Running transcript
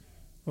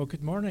Well,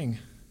 good morning.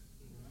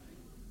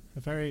 A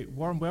very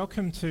warm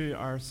welcome to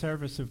our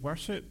service of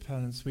worship.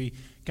 And as we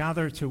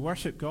gather to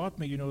worship God,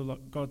 may you know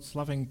God's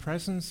loving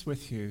presence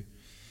with you.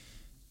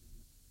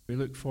 We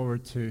look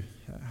forward to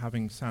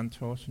having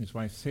Santos and his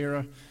wife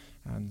Sarah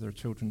and their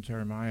children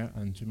Jeremiah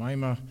and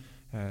Jemima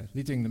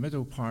leading the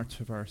middle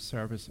part of our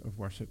service of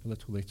worship a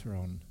little later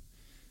on.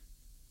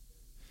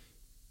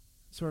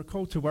 So our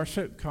call to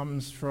worship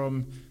comes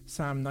from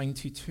Psalm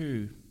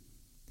 92.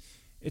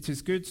 It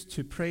is good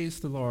to praise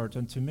the Lord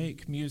and to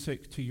make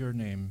music to your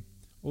name,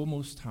 O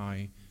Most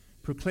High,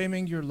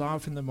 proclaiming your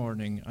love in the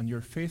morning and your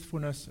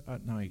faithfulness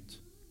at night,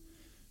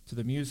 to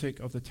the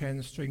music of the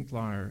 10-stringed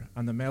lyre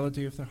and the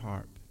melody of the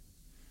harp.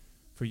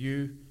 For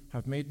you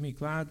have made me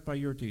glad by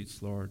your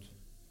deeds, Lord.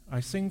 I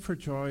sing for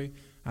joy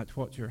at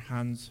what your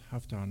hands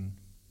have done.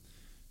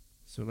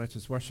 So let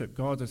us worship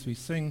God as we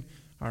sing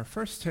our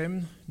first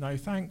hymn, Now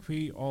Thank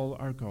We All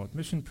Our God.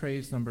 Mission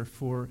Praise number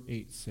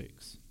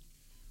 486.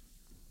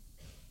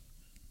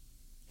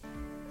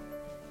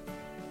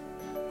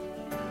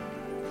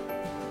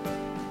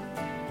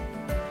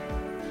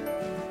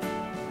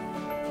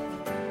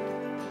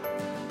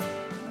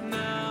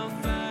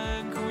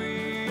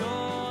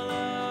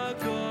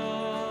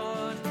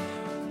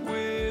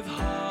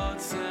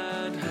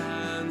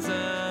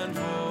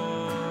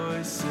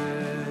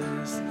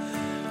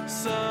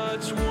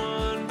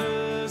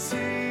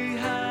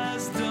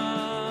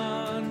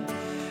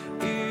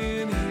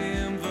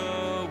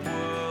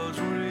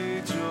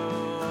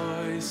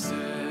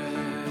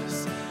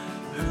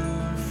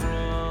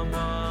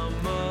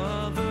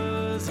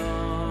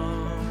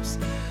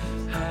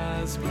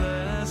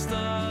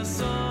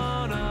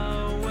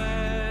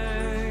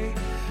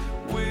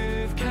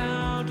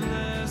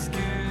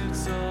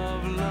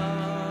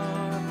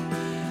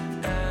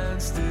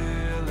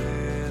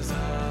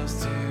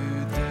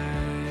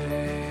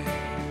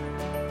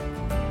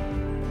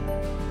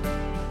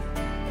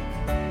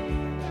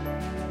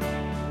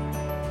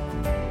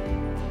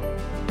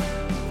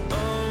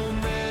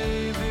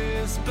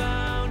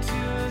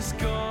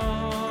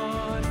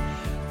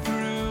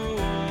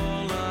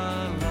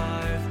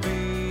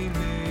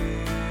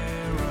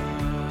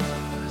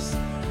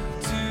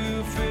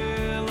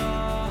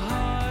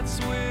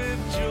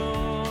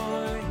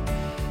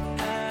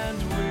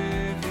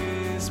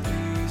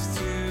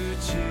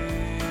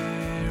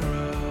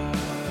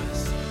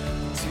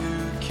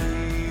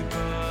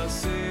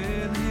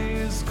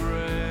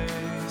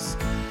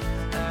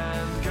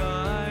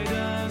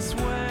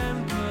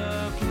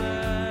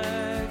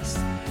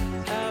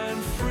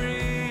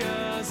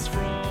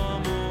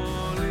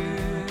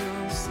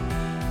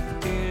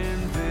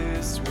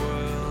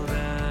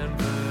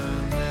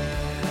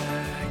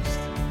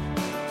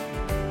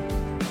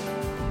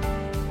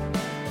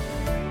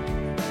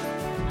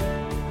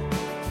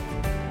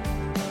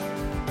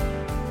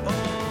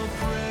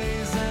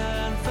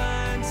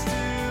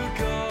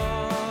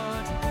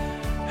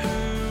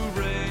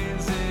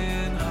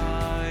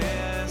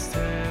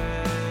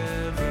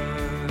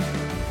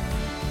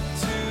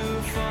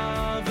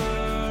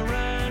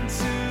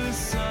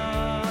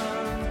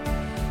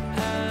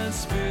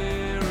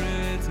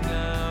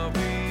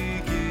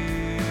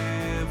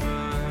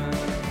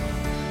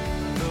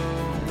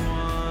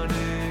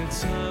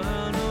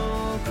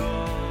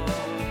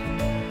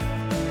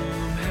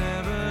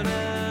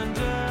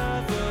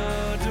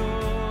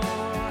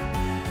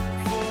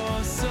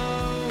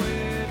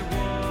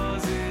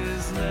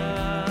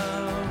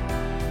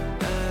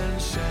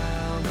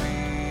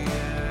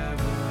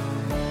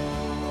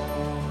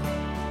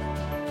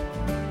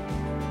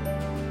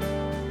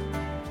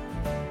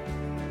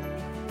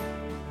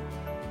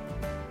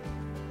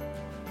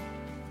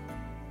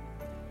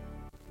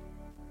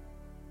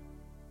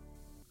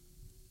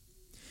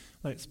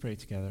 Let's pray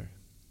together.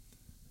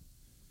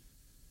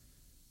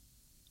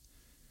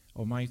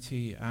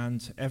 Almighty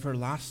and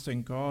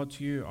everlasting God,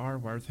 you are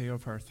worthy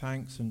of our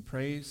thanks and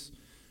praise,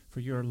 for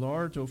you are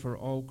Lord over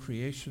all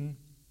creation,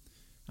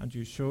 and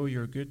you show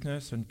your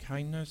goodness and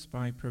kindness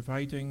by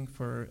providing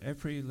for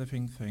every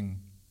living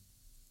thing.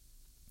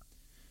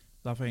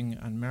 Loving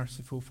and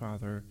merciful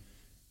Father,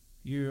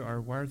 you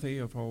are worthy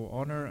of all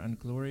honor and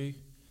glory,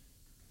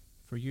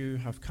 for you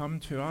have come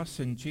to us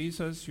in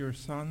Jesus, your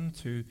Son,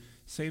 to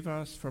save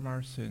us from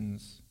our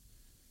sins,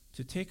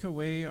 to take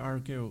away our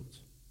guilt,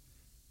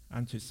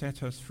 and to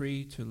set us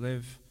free to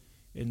live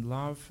in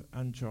love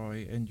and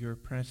joy in your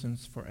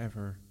presence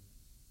forever.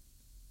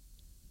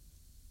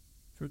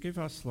 Forgive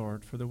us,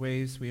 Lord, for the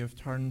ways we have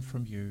turned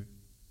from you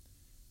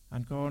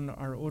and gone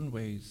our own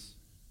ways,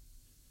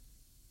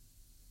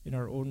 in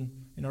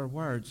our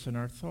words and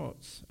our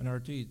thoughts and our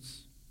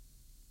deeds.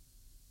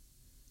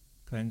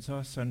 Cleanse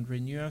us and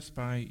renew us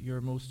by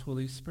your most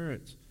Holy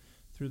Spirit,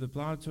 through the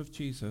blood of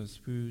Jesus,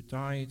 who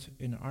died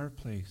in our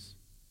place.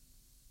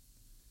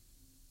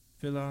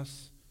 Fill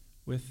us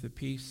with the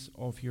peace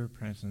of your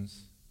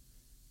presence,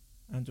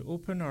 and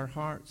open our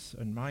hearts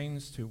and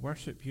minds to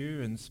worship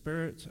you in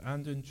spirit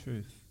and in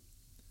truth,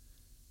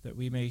 that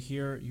we may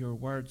hear your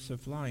words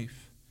of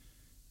life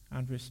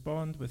and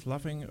respond with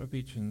loving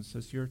obedience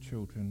as your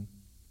children.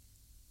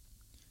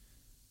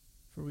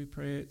 For we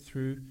pray it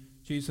through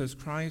Jesus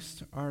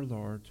Christ our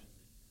Lord,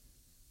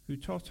 who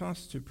taught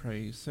us to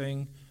pray,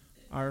 saying,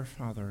 Our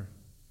Father,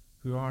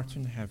 who art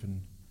in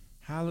heaven,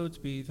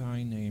 hallowed be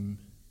thy name.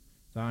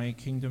 Thy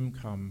kingdom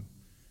come,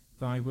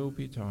 thy will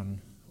be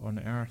done, on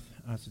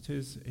earth as it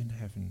is in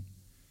heaven.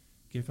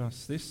 Give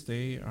us this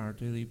day our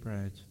daily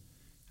bread,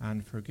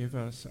 and forgive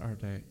us our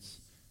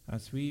debts,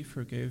 as we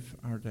forgive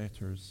our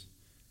debtors.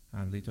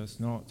 And lead us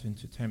not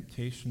into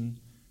temptation,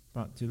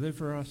 but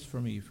deliver us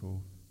from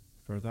evil.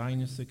 For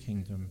thine is the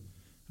kingdom,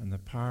 and the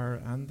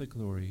power, and the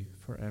glory,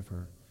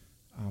 forever.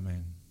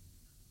 Amen.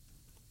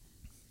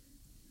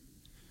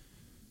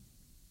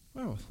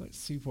 Well, let's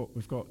see what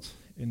we've got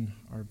in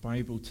our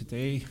Bible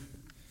today.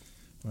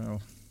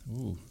 Well,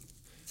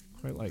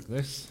 quite like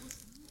this.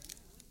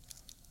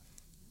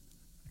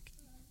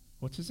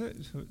 What is it?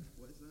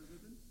 What is that,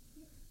 Ruben?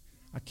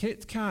 A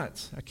Kit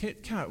Kat. A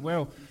Kit Kat.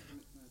 Well,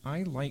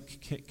 I like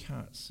Kit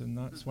Kats, and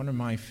that's one of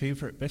my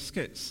favourite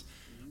biscuits.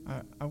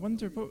 I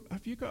wonder,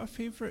 have you got a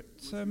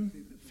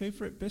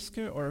favourite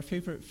biscuit or a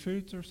favourite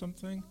food or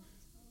something?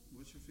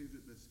 What's your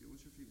favourite biscuit?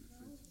 What's your favourite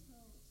food?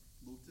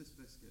 Lotus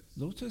biscuits.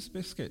 Lotus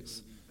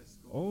biscuits.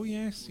 Oh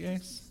yes,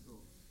 yes.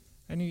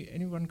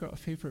 Anyone got a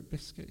favourite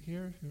biscuit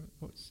here?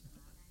 What's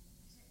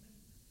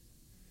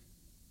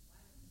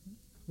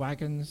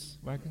Wagons.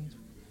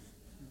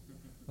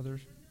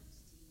 Others.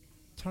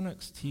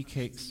 Tunnock's tea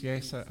cakes.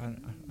 Yes, a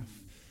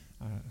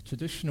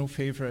traditional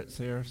favourite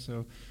there.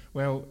 So,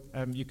 well,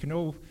 you can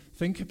all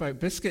think about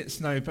biscuits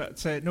now,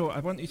 but no, I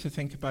want you to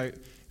think about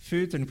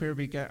food and where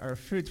we get our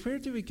food. Where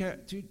do we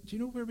get? Do you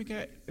know where we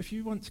get? If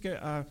you want to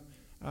get a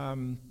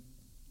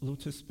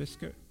Lotus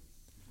biscuit,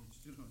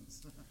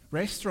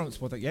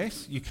 restaurants. Well,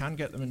 yes, you can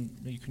get them, and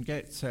you can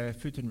get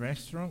food in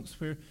restaurants.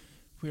 Where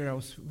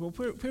else? Well,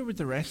 where would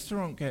the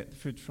restaurant get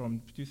food from?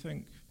 Do you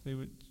think they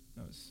would?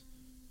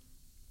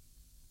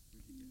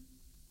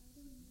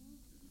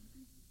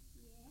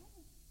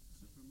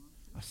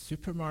 A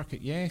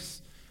supermarket,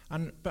 yes.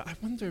 But I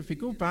wonder if we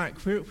go back,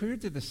 where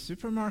do the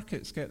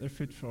supermarkets get their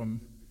food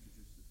from?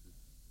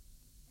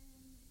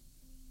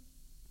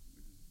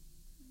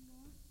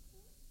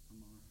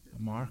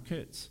 A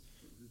market.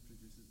 Who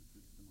produces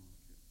the food at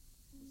the market?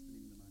 What's the name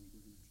of the man who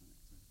goes in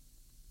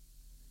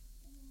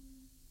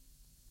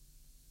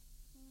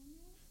the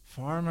tractor?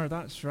 Farmer,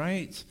 that's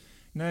right.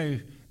 Now,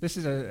 this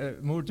is a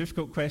more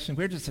difficult question.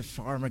 Where does the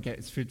farmer get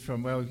his food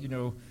from? Well,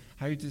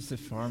 how does the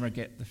farmer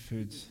get the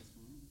food?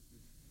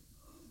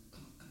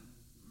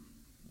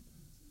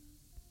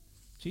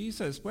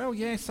 Jesus. Well,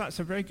 yes, that's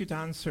a very good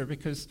answer,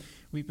 because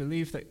we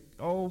believe that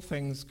all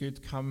things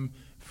good come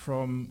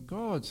from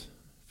God.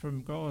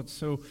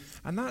 So,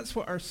 and that's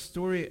what our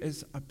story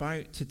is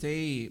about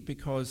today,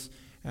 because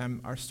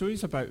our story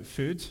is about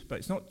food, but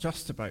it's not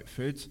just about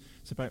food.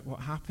 It's about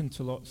what happened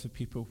to lots of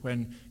people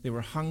when they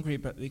were hungry,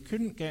 but they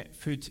couldn't get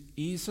food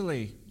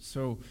easily.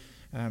 So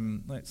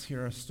let's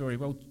hear our story.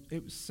 Well,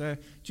 it was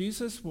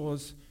Jesus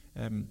was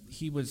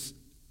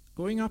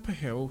going up a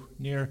hill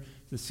near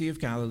the Sea of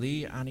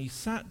Galilee, and he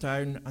sat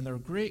down, and there were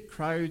great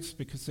crowds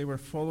because they were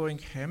following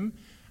him,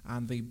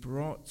 and they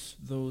brought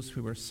those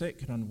who were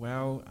sick and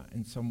unwell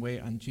in some way,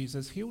 and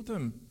Jesus healed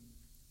them.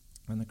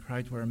 And the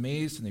crowd were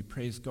amazed, and they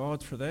praised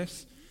God for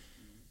this.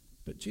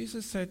 But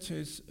Jesus said to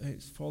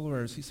his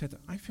followers, he said,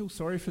 I feel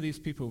sorry for these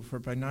people, for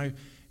by now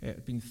it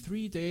had been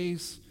 3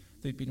 days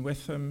they'd been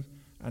with him,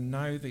 and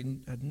now they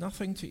had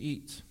nothing to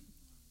eat.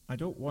 I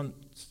don't want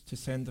to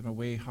send them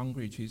away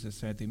hungry, Jesus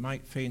said. They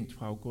might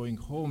faint while going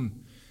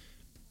home.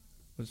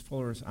 His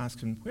followers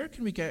asked him, where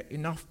can we get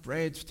enough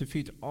bread to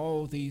feed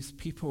all these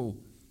people?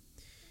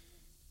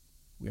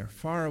 We are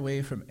far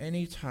away from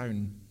any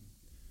town.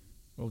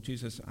 Well,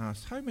 Jesus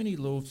asked, how many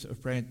loaves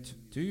of bread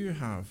do you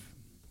have?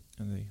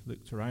 And they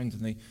looked around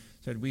and they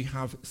said, we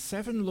have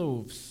 7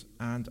 loaves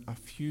and a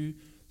few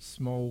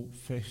small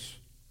fish.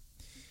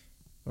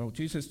 Well,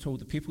 Jesus told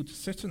the people to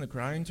sit on the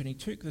ground, and he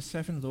took the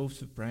 7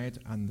 loaves of bread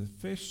and the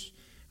fish,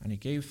 and he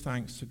gave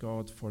thanks to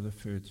God for the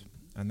food.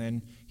 And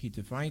then he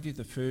divided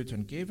the food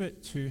and gave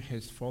it to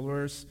his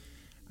followers,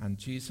 and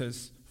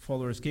Jesus'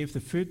 followers gave the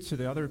food to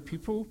the other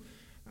people,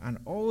 and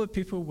all the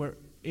people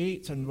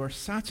ate and were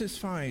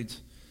satisfied.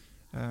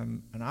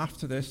 And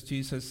after this,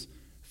 Jesus'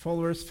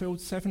 followers filled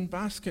 7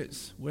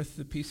 baskets with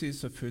the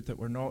pieces of food that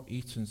were not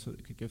eaten, so that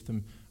they could give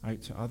them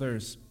out to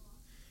others.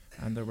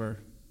 And there were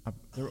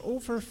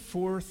over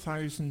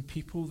 4,000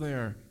 people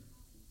there.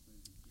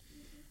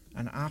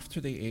 And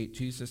after they ate,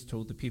 Jesus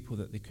told the people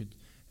that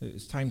it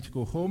was time to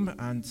go home,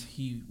 and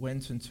he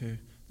went into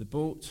the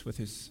boat with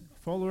his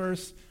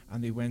followers,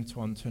 and they went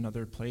on to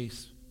another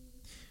place.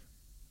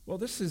 Well,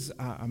 this is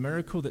a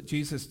miracle that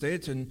Jesus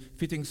did in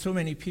feeding so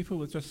many people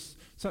with just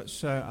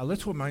such a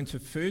little amount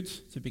of food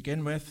to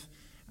begin with.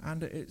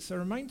 And it's a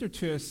reminder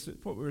to us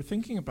what we were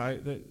thinking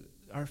about, that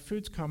our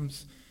food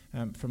comes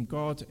from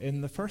God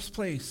in the first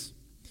place.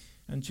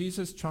 And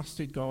Jesus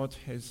trusted God,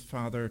 his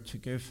Father, to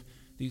give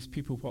these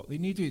people what they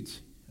needed.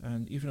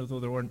 And even though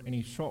there weren't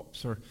any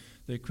shops or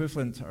the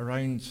equivalent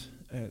around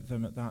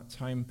them at that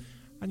time.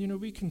 And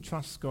we can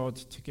trust God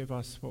to give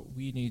us what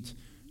we need,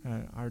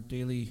 our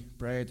daily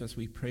bread, as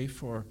we pray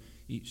for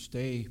each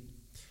day.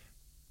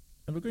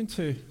 And we're going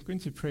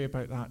to pray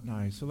about that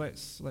now. So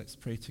let's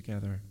pray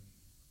together.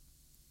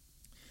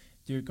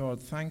 Dear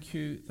God, thank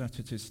you that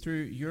it is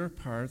through your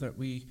power that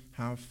we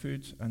have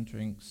food and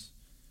drinks.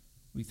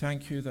 We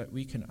thank you that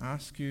we can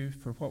ask you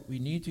for what we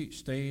need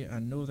each day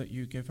and know that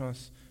you give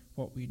us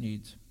what we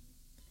need.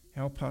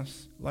 Help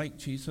us, like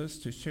Jesus,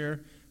 to share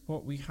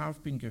what we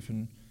have been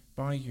given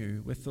by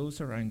you with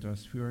those around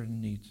us who are in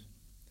need.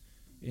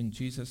 In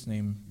Jesus'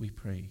 name we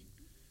pray.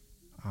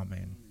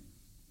 Amen.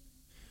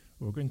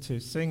 We're going to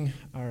sing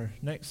our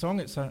next song.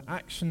 It's an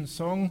action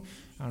song,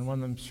 and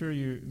one I'm sure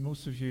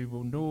most of you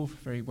will know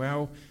very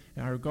well.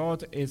 Our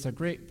God is a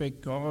great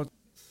big God.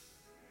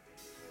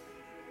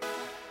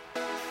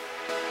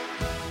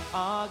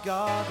 Our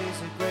God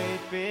is a great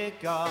big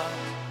God.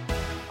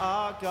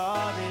 Our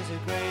God is a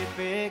great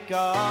big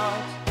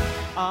God.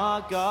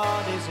 Our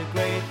God is a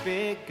great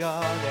big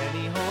God, and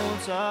he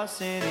holds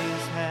us in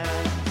his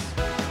hands.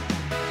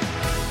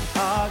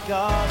 Our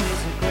God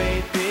is a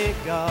great big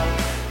God.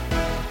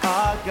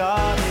 Our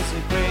God is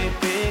a great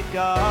big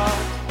God.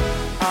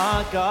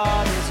 Our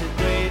God is a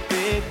great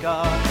big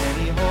God,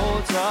 and he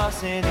holds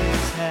us in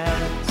his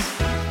hands.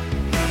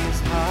 He is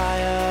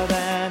higher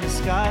than a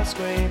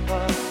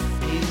skyscraper.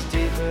 He's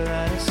deeper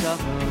than a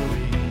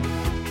submarine.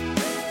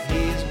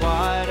 He's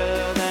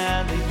wider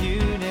than the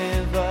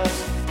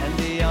universe and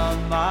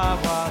beyond my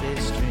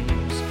wildest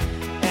dreams.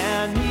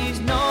 And he's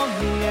known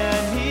me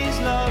and he's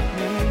loved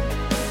me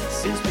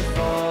since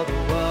before the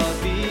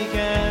world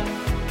began.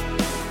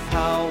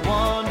 How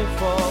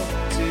wonderful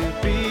to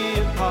be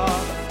a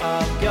part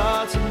of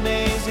God's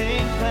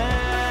amazing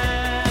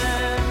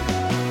plan.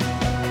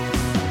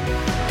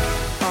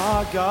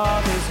 Our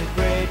God is a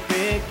great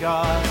big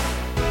God.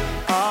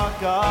 Our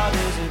God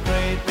is a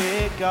great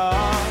big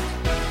God.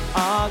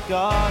 Our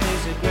God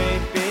is a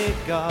great big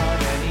God,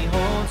 and he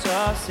holds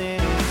us in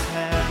his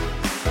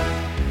hands.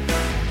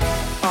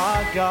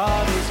 Our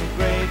God is a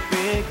great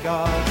big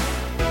God.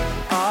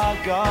 Our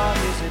God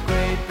is a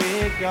great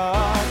big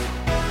God.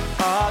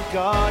 Our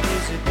God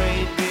is a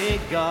great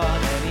big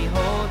God, and he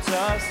holds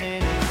us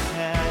in his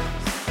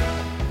hands.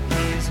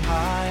 He is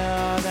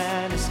higher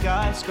than a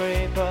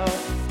skyscraper.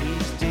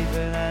 He's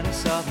deeper than a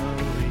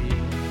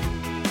submarine.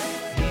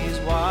 He's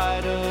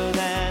wider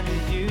than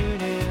the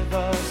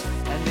universe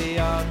and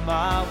beyond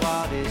my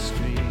wildest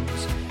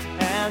dreams.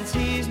 And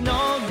he's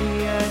known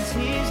me and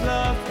he's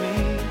loved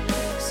me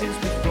since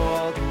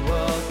before the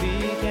world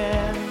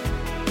began.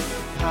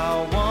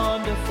 How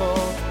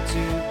wonderful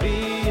to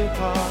be a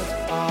part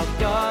of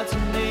God's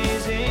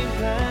amazing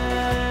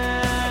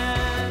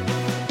plan.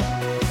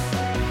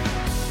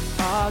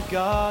 Our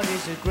God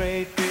is a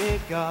great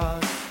big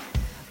God.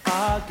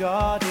 Our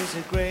God is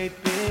a great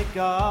big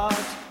God.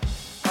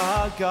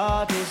 Our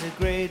God is a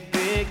great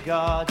big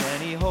God,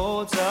 and he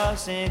holds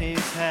us in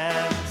his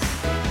hands.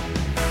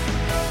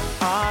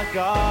 Our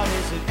God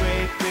is a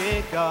great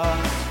big God.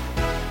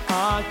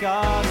 Our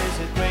God is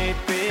a great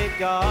big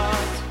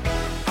God.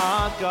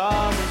 Our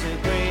God is a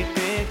great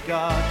big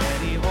God,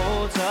 and he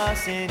holds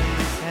us in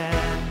his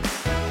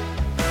hands.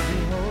 And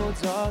he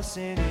holds us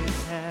in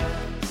his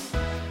hands.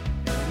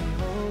 And he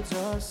holds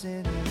us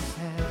in his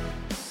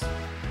hands.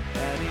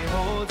 And he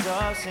holds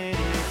us in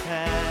his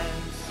hands.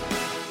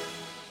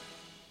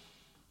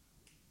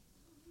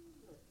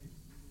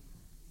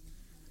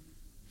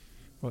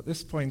 Well, at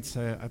this point,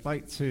 I'd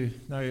like to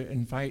now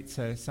invite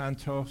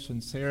Santosh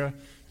and Sarah,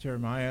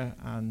 Jeremiah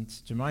and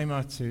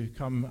Jemima to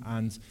come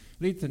and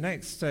lead the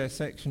next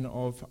section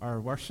of our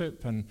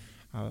worship. And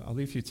I'll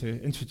leave you to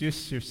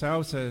introduce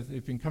yourselves.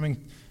 They've been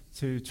coming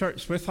to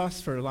church with us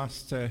for the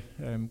last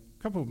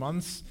couple of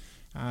months,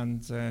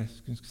 and going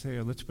to say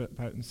a little bit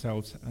about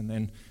themselves and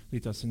then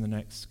lead us in the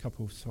next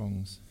couple of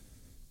songs.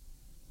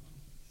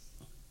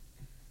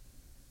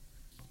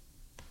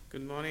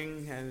 Good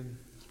morning and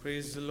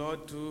praise the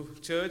Lord to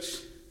church.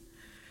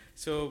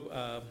 So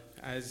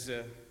as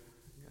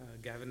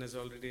Gavin has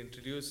already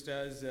introduced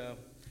us,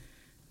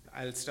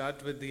 I'll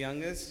start with the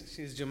youngest.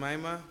 She's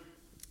Jemima,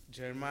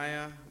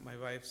 Jeremiah, my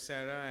wife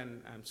Sarah,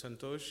 and I'm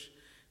Santosh.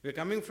 We're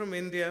coming from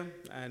India,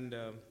 and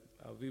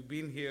we've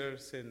been here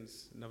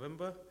since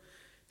November.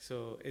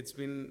 So it's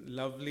been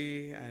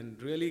lovely and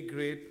really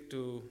great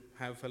to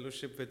have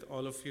fellowship with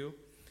all of you.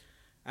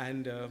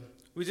 And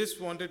we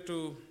just wanted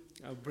to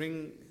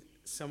bring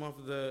some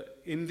of the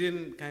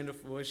Indian kind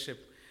of worship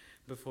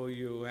before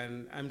you,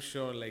 and I'm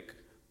sure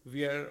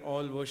we are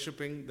all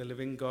worshiping the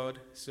living God.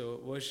 So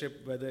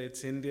worship, whether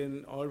it's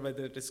Indian or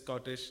whether it is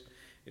Scottish,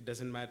 it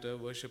doesn't matter.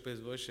 Worship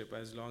is worship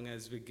as long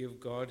as we give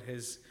God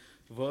his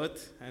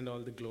worth and all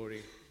the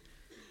glory.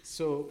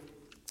 So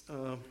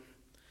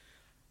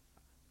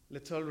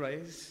let's all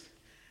rise.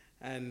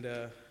 And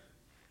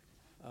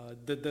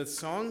the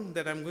song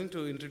that I'm going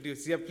to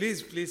introduce,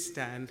 please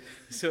stand.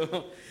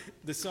 So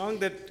the song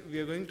that we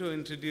are going to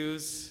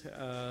introduce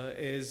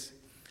is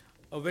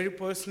a very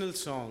personal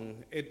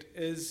song. It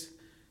is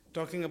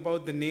talking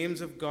about the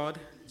names of God: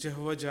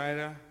 Jehovah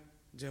Jireh,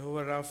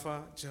 Jehovah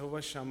Rapha,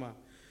 Jehovah Shammah.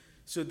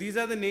 So these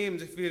are the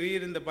names, if we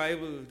read in the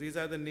Bible, these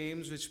are the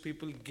names which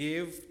people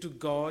gave to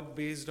God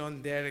based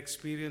on their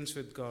experience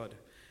with God.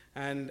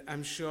 And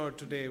I'm sure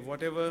today,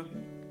 whatever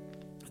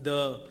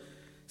the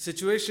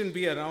situation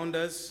be around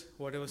us,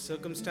 whatever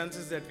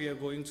circumstances that we are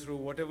going through,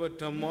 whatever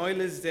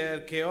turmoil is there,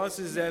 chaos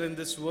is there in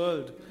this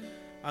world,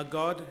 our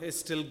God is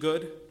still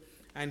good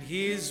and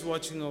He is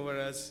watching over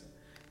us.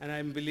 And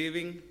I'm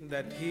believing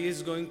that He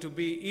is going to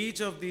be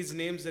each of these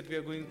names that we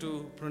are going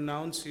to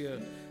pronounce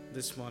here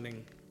this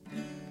morning.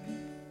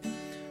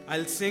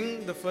 I'll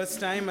sing the first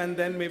time and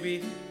then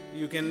maybe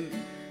you can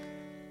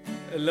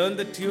learn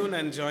the tune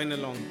and join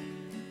along.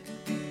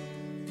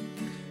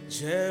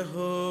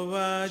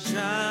 Jehovah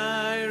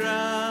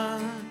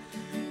Jireh,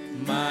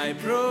 my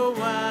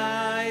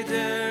provider,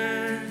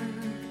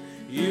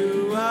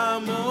 you are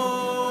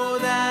more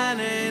than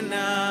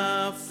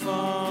enough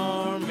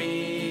for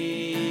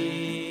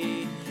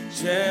me.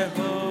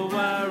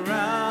 Jehovah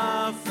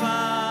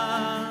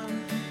Rapha,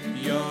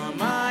 you're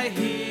my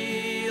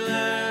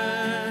healer.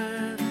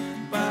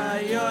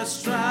 By your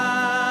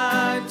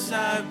stripes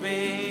I've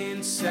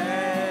been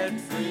set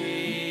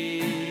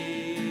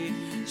free.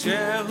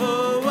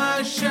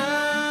 Jehovah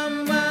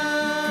Shammah,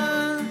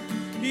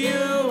 you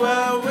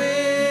are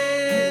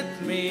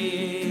with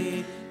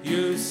me.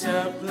 You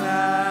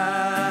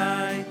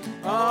supply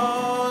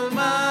all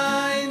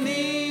my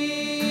needs.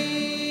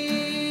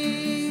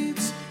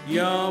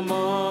 You're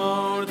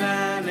more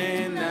than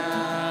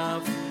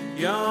enough.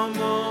 You're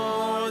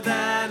more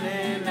than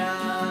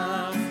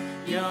enough.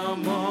 You're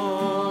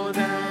more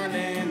than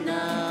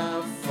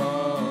enough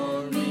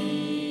for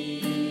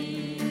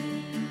me.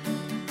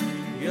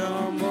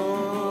 You're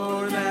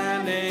more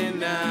than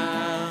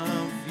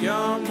enough.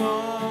 You're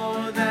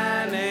more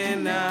than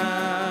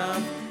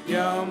enough.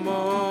 You're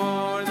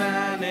more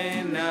than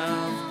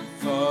enough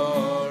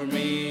for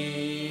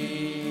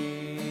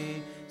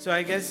me. So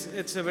I guess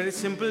it's a very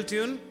simple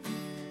tune.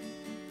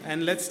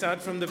 And let's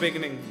start from the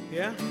beginning.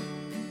 Yeah?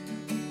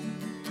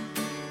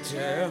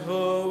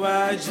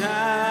 Jehovah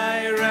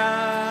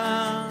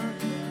Jireh,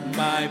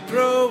 my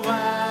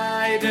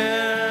provider,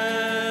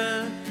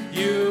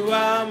 you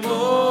are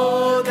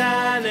more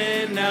than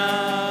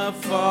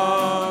enough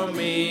for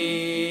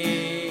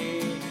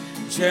me.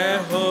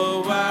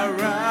 Jehovah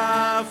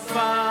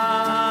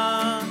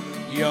Rapha,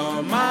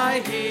 you're my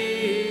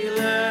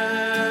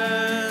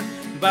healer.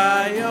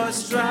 By your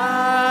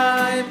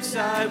stripes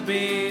I've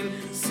been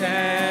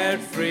set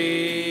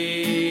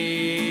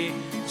free.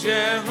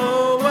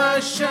 Jehovah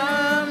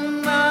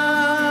Shammah,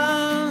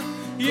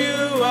 you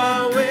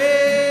are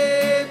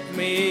with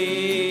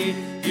me.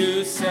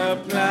 You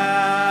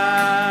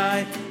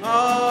supply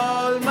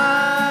all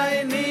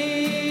my needs.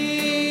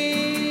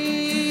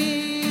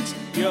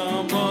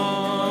 You're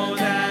more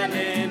than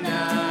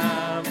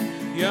enough.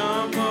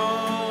 You're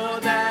more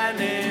than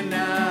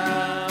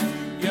enough.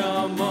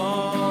 You're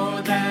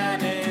more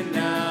than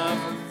enough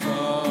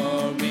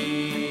for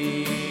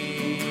me.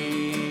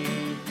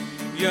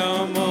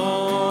 You're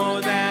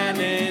more than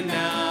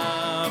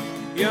enough.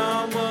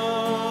 You're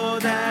more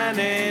than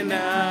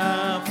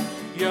enough.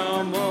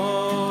 You're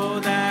more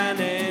than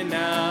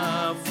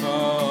enough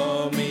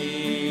for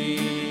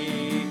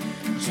me.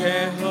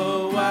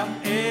 Jehovah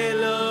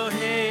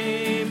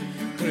Elohim,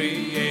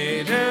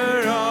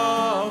 creator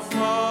of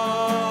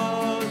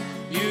all,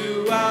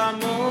 you are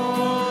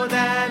more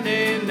than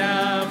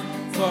enough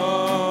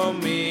for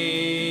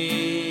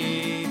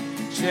me.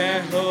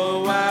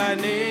 Jehovah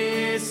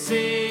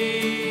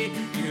Nissi,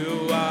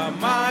 you are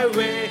my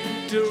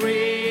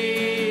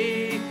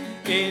victory.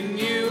 In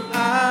you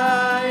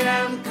I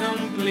am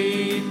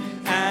complete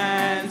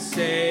and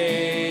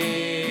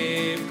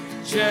safe.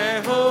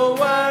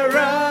 Jehovah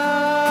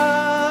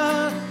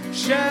Ra,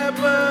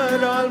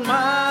 Shepherd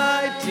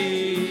Almighty,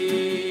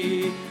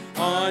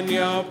 on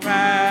your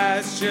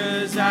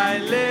pastures I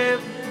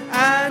live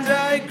and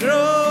I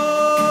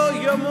grow.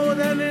 You're more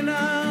than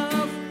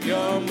enough.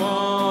 You're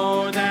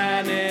more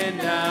than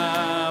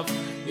enough.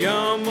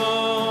 You're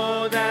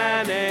more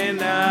than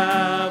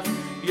enough.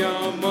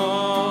 You're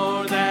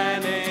more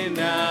than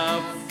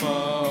enough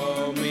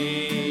for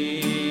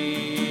me.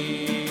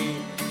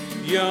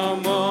 You're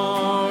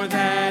more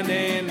than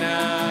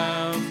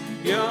enough.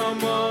 You're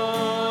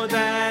more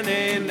than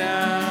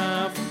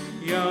enough.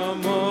 You're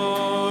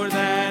more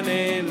than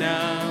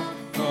enough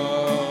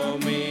for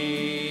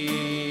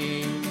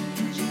me.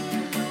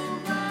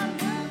 Jehovah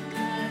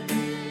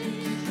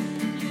Makadesh,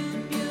 you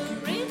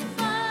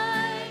purify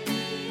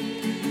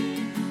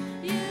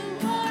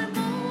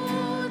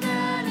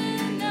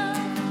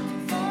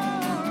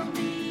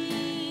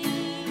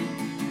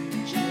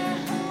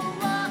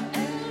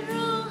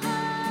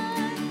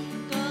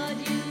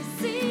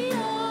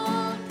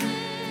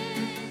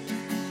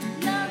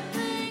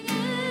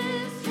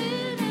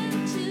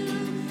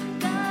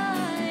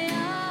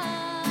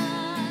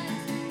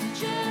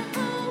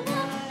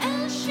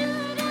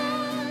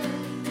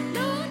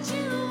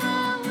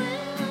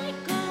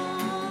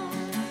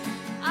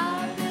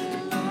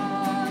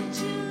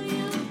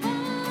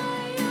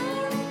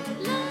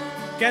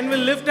Can we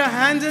lift our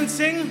hands and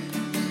sing?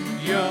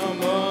 You're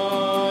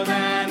more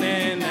than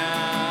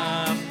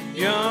enough.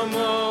 You're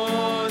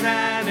more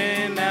than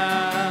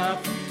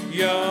enough.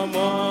 You're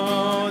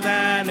more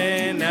than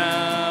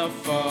enough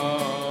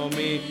for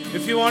me.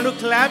 If you want to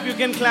clap, you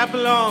can clap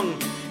along.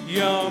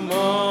 You're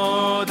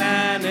more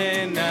than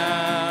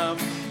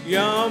enough.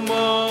 You're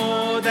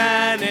more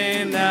than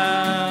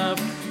enough.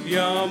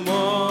 You're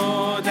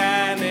more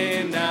than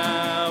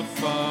enough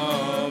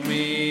for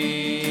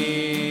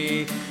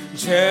me.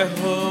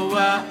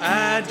 Jehovah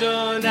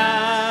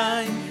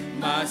Adonai,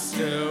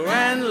 Master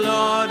and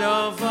Lord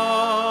of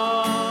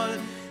all,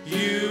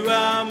 you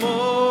are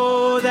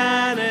more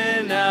than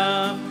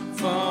enough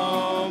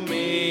for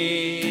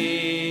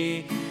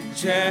me.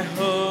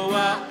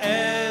 Jehovah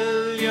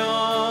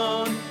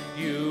Elyon,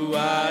 you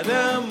are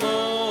the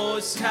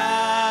Most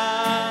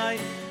High.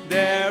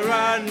 There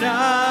are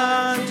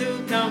none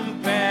to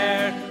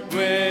compare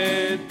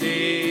with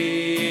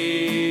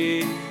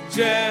thee.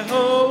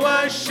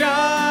 Jehovah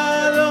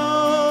Shalom,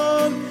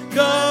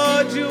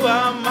 God, you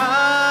are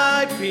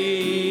my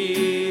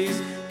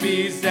peace,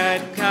 peace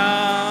that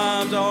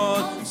calms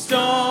all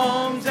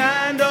storms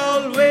and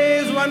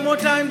always. One more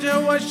time,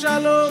 Jehovah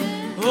Shalom,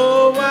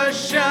 Jehovah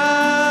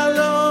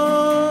Shalom,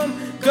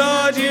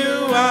 God,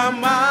 you are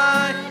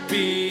my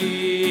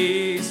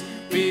peace,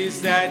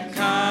 peace that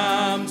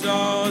calms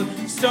all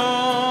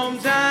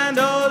storms and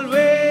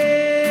always.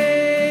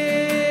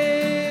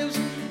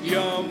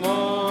 You're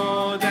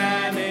more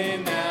than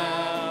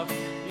enough.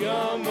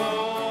 You're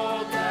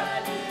more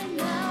than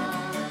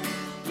enough.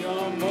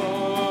 You're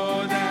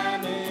more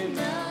than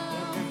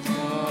enough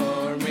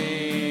for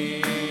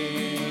me.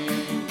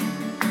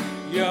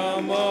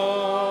 You're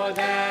more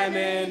than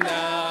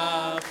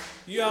enough.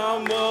 You're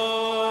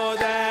more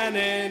than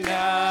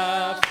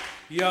enough.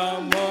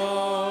 You're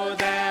more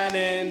than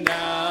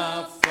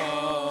enough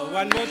for.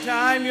 One more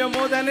time, you're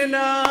more than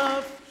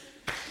enough.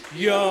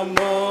 You're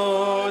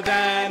more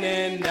than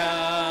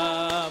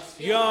enough.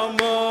 You're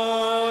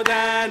more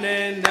than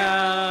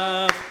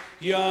enough.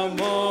 You're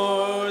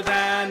more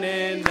than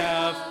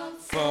enough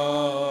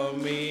for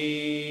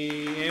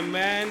me.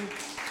 Amen.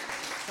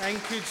 Thank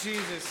you,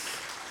 Jesus.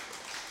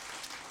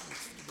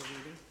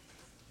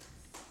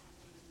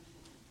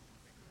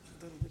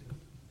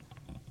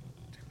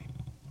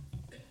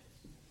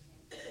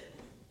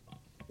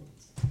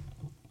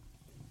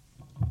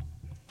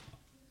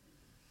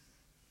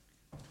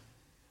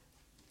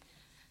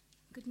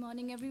 Good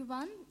morning,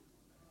 everyone.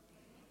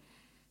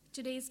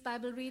 Today's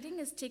Bible reading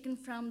is taken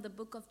from the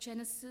book of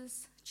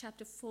Genesis,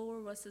 chapter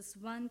 4, verses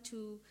 1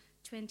 to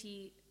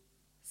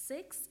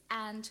 26,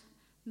 and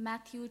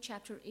Matthew,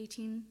 chapter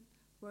 18,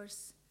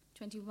 verse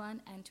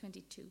 21 and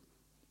 22.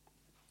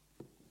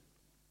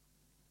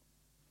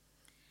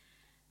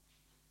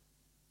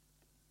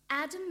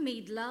 Adam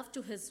made love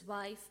to his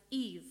wife,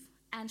 Eve,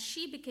 and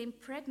she became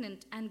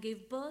pregnant and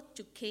gave birth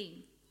to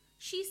Cain.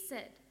 She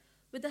said,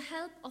 "With the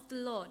help of the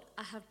Lord,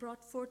 I have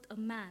brought forth a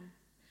man."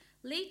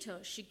 Later,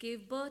 she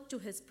gave birth to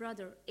his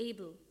brother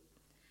Abel.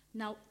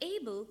 Now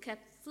Abel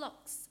kept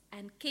flocks,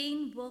 and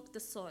Cain worked the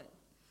soil.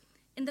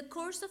 In the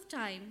course of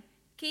time,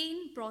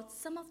 Cain brought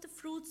some of the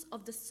fruits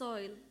of the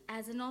soil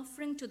as an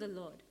offering to the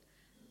Lord.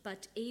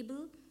 But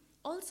Abel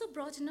also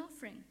brought an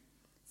offering,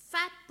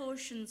 fat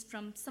portions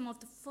from some of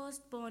the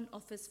firstborn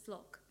of his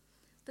flock.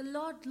 The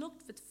Lord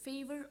looked with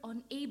favor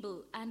on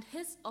Abel and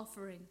his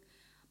offering,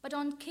 but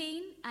on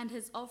Cain and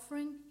his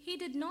offering he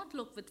did not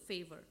look with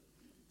favor.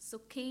 So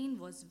Cain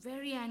was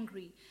very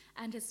angry,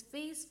 and his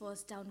face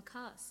was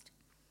downcast.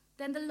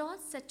 Then the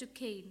Lord said to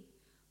Cain,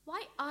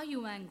 "Why are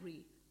you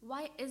angry?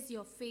 Why is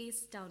your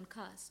face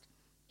downcast?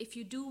 If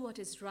you do what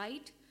is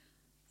right,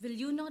 will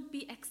you not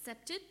be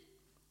accepted?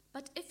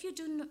 But if you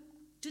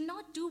do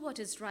not do what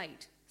is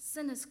right,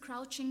 sin is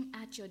crouching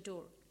at your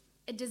door.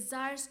 It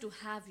desires to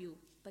have you,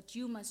 but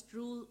you must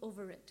rule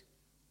over it."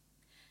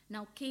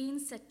 Now Cain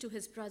said to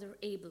his brother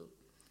Abel,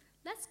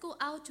 "Let's go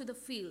out to the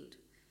field."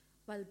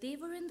 While they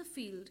were in the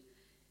field,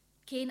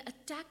 Cain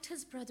attacked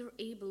his brother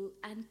Abel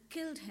and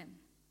killed him.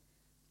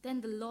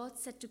 Then the Lord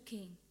said to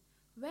Cain,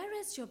 "Where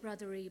is your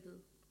brother Abel?"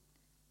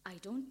 "I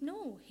don't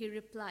know," he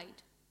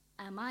replied.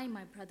 "Am I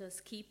my brother's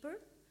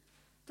keeper?"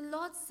 The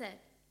Lord said,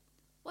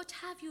 "What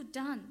have you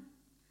done?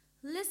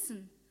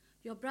 Listen,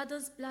 your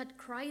brother's blood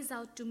cries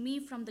out to me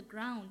from the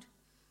ground.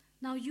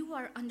 Now you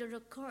are under a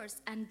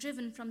curse and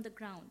driven from the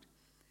ground,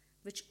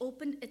 which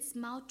opened its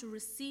mouth to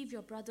receive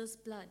your brother's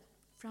blood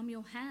from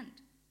your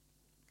hand.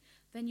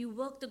 When you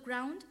work the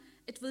ground,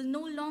 it will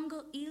no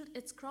longer yield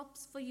its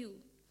crops for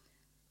you.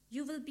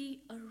 You will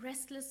be a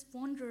restless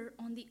wanderer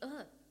on the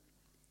earth."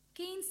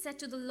 Cain said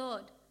to the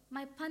Lord,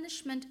 "My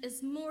punishment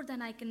is more than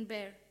I can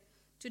bear.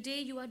 Today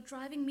you are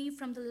driving me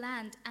from the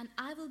land, and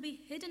I will be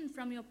hidden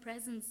from your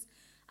presence.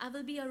 I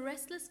will be a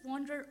restless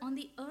wanderer on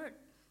the earth,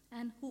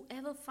 and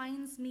whoever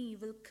finds me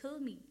will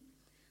kill me."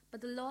 But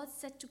the Lord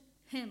said to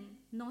him,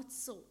 "Not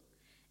so.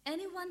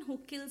 Anyone who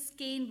kills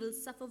Cain will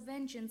suffer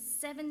vengeance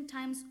 7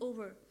 times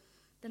over."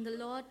 Then the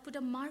Lord put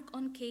a mark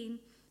on Cain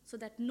so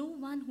that no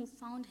one who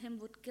found him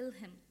would kill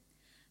him.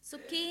 So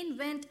Cain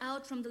went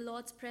out from the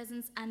Lord's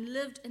presence and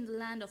lived in the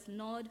land of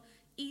Nod,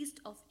 east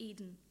of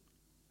Eden.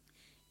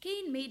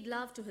 Cain made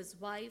love to his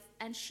wife,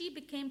 and she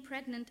became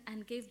pregnant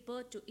and gave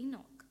birth to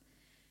Enoch.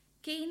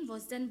 Cain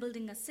was then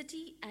building a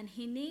city, and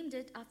he named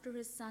it after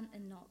his son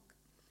Enoch.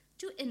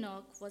 To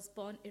Enoch was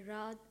born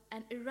Irad,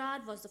 and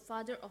Irad was the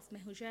father of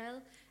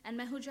Mehujael, and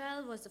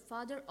Mehujael was the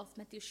father of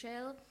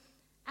Methushael,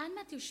 and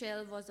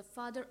Methushael was the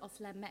father of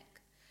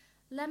Lamech.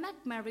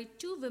 Lamech married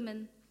two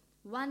women,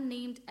 one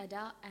named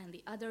Ada and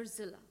the other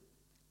Zillah.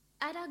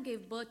 Ada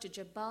gave birth to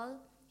Jabal.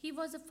 He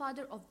was the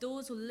father of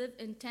those who live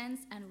in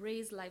tents and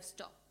raise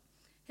livestock.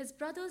 His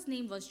brother's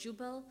name was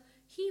Jubal.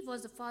 He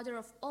was the father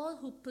of all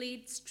who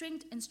played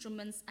stringed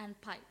instruments and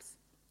pipes.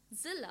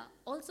 Zillah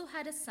also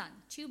had a son,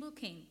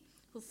 Tubal-Cain,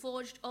 who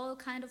forged all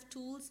kinds of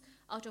tools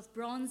out of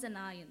bronze and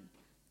iron.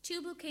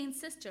 Tubal-Cain's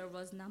sister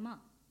was Naamah.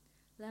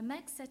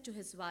 Lamech said to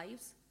his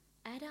wives,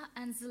 Ada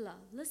and Zillah,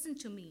 listen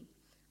to me.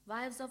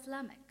 Wives of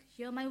Lamech,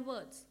 hear my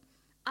words.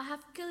 I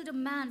have killed a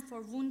man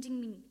for wounding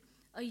me,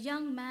 a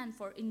young man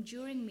for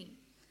injuring me.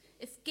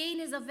 If Cain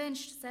is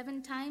avenged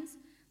 7 times,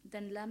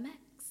 then Lamech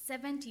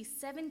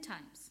 77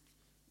 times.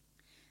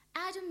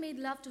 Adam made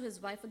love to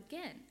his wife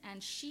again,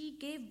 and she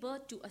gave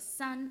birth to a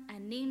son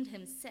and named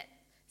him Seth,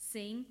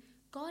 saying,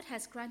 God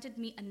has granted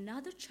me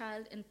another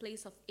child in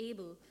place of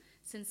Abel,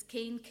 since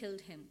Cain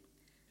killed him.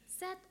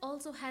 Seth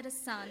also had a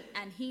son,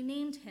 and he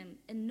named him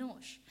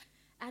Enosh.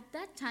 At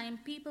that time,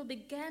 people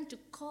began to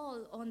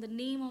call on the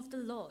name of the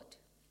Lord.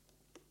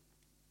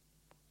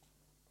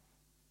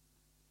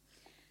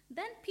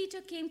 Then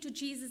Peter came to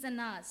Jesus and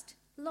asked,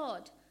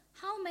 Lord,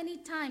 how many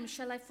times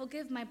shall I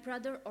forgive my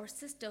brother or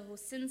sister who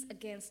sins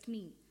against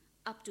me?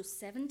 Up to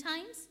 7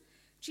 times?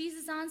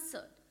 Jesus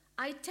answered,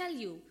 I tell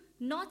you,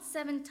 not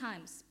 7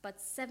 times,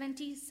 but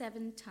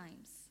 77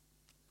 times.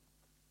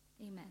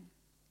 Amen.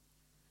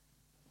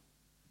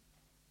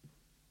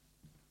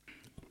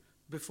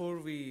 Before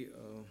we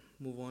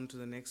move on to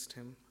the next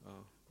hymn,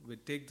 we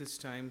take this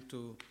time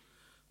to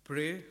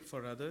pray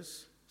for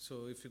others.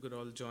 So if you could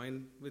all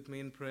join with me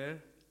in prayer.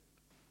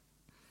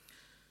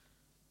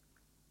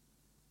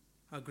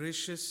 Our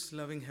gracious,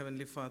 loving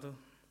Heavenly Father,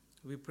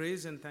 we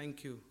praise and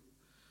thank you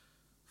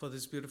for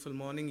this beautiful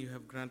morning you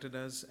have granted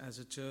us as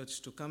a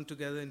church to come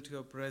together into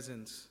your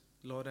presence,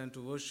 Lord, and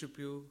to worship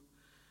you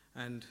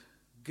and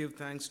give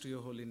thanks to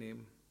your holy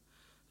name.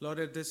 Lord,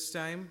 at this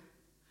time,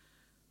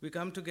 we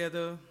come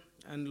together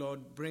and,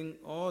 Lord, bring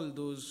all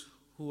those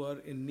who are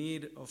in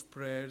need of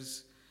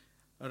prayers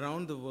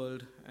around the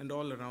world and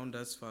all around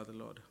us, Father,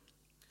 Lord.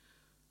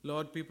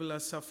 Lord, people are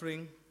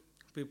suffering,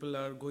 people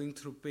are going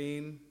through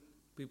pain,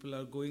 people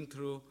are going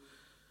through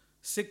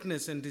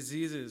sickness and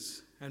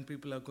diseases, and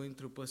people are going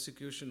through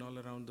persecution all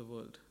around the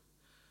world.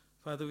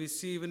 Father, we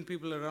see even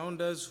people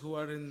around us who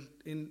are in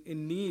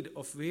need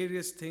of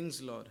various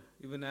things, Lord,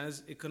 even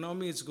as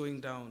economy is going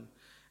down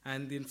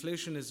and the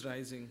inflation is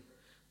rising,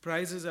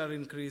 prices are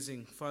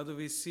increasing. Father,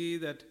 we see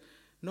that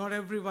not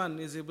everyone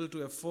is able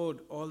to afford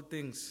all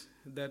things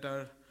that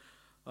are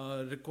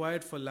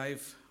required for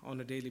life on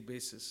a daily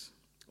basis.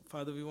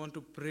 Father, we want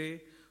to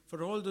pray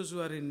for all those who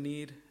are in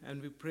need,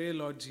 and we pray,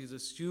 Lord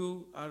Jesus,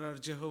 you are our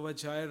Jehovah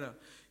Jireh.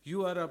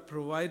 You are our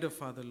provider,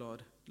 Father,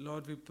 Lord.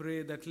 Lord, we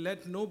pray that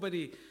let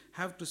nobody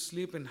have to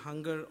sleep in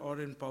hunger or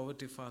in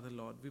poverty, Father,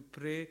 Lord. We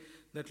pray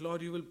that,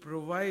 Lord, you will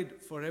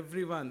provide for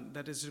everyone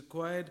that is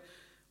required,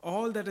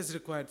 all that is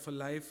required for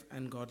life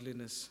and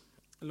godliness.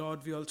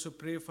 Lord, we also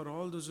pray for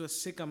all those who are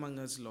sick among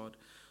us, Lord.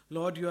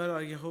 Lord, you are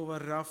our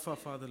Jehovah Rapha,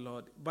 Father,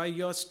 Lord. By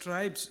your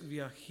stripes we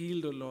are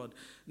healed, O Lord.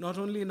 Not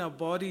only in our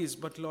bodies,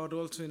 but, Lord,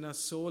 also in our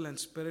soul and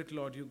spirit,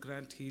 Lord, you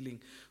grant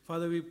healing.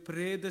 Father, we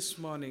pray this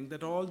morning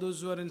that all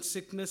those who are in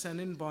sickness and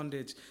in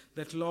bondage,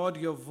 that, Lord,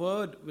 your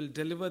word will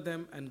deliver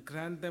them and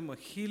grant them a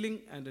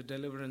healing and a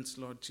deliverance,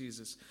 Lord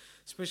Jesus.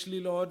 Especially,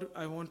 Lord,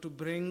 I want to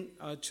bring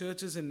our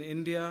churches in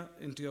India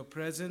into your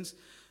presence.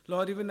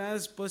 Lord, even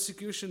as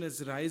persecution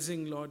is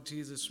rising, Lord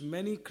Jesus,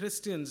 many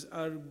Christians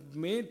are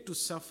made to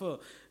suffer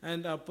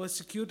and are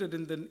persecuted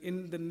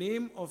in the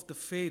name of the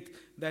faith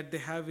that they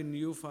have in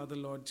you, Father,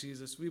 Lord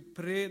Jesus. We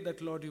pray that,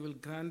 Lord, you will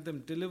grant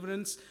them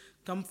deliverance,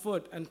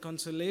 comfort, and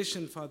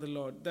consolation, Father,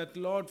 Lord. That,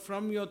 Lord,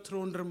 from your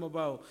throne room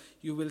above,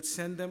 you will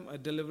send them a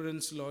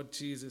deliverance, Lord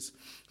Jesus.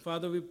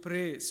 Father, we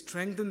pray,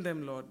 strengthen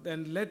them, Lord,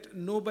 and let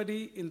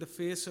nobody in the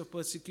face of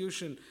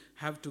persecution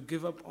have to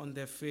give up on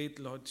their faith,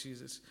 Lord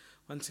Jesus.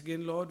 Once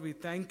again, Lord, we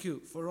thank you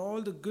for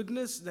all the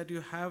goodness that you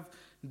have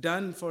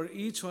done for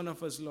each one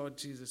of us, Lord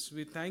Jesus.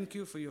 We thank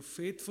you for your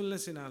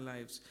faithfulness in our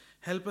lives.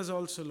 Help us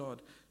also,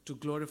 Lord, to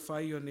glorify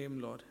your name,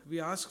 Lord. We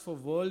ask for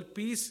world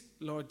peace,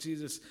 Lord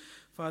Jesus.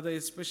 Father,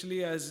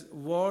 especially as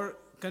war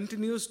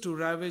continues to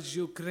ravage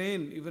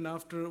Ukraine, even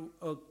after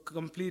a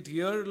complete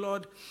year,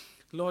 Lord,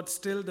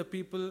 still the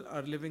people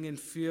are living in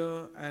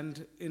fear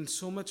and in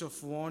so much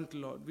of want,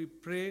 Lord. We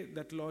pray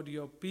that, Lord,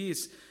 your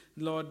peace,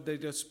 Lord,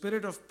 that your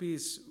spirit of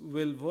peace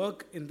will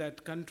work in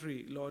that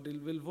country, Lord.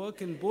 It will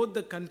work in both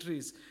the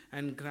countries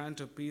and grant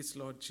a peace,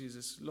 Lord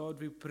Jesus. Lord,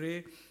 we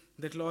pray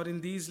that, Lord,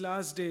 in these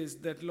last days,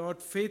 that,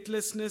 Lord,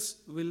 faithlessness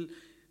will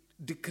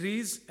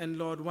decrease, and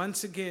Lord,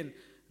 once again,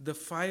 the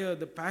fire,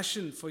 the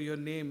passion for your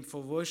name,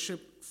 for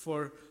worship,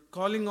 for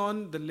calling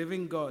on the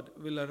living God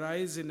will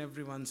arise in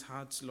everyone's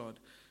hearts, Lord.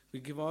 We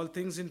give all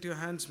things into your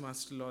hands,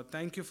 Master Lord.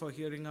 Thank you for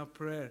hearing our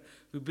prayer.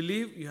 We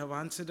believe you have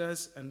answered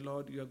us, and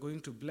Lord, you are going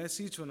to bless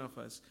each one of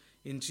us.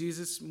 In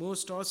Jesus'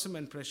 most awesome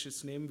and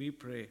precious name we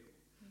pray.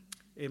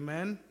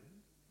 Amen.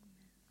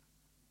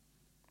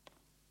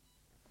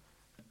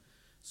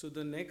 So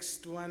the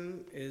next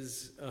one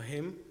is a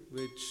hymn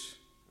which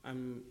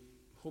I'm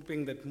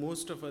hoping that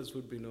most of us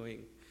would be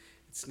knowing.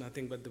 It's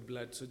nothing but the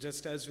blood. So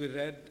just as we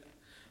read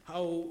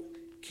how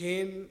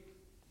Cain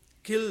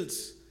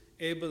kills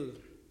Abel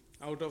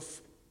out of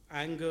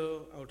anger,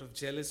 out of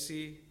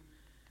jealousy,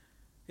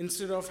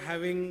 instead of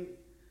having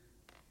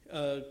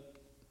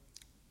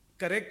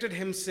corrected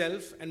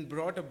himself and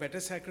brought a better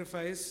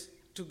sacrifice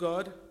to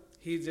God,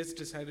 he just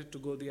decided to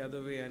go the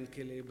other way and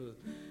kill Abel.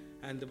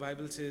 And the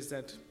Bible says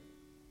that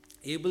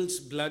Abel's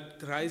blood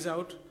cries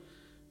out,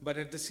 but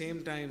at the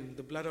same time,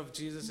 the blood of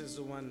Jesus is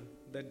the one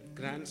that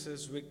grants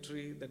us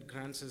victory, that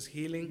grants us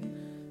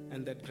healing,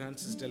 and that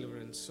grants us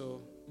deliverance.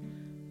 So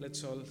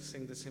let's all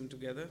sing this hymn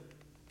together.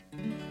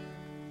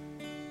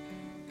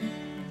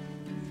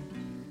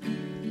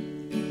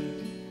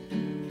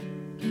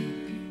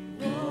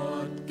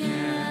 What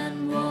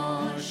can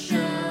wash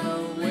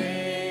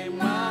away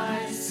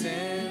my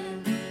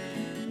sin?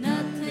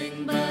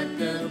 Nothing but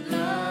the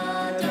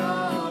blood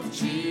of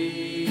Jesus.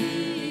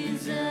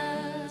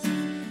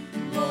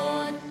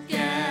 What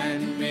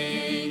can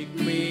make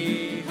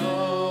me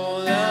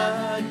whole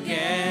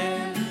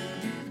again?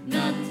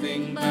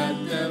 Nothing but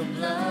the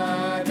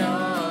blood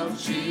of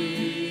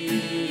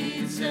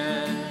Jesus.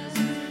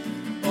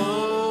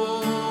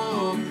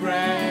 Oh,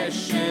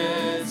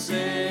 precious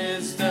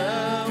is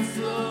the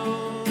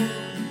flow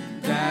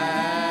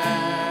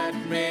that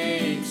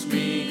makes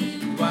me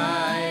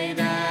white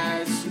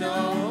as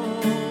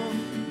snow.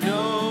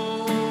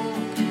 No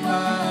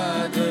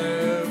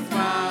other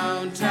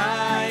fount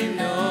I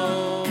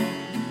know,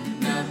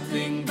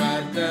 nothing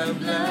but the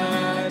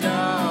blood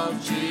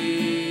of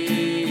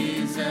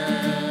Jesus.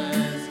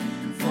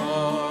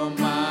 For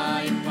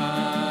my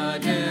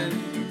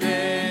pardon,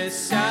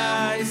 this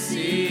I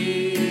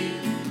see,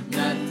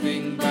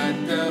 nothing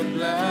but the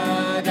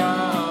blood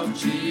of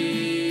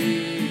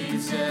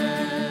Jesus.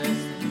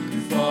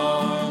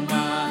 For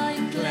my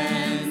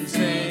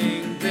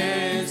cleansing,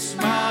 this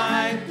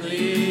my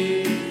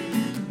plea,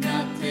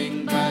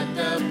 nothing but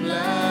the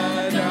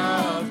blood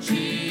of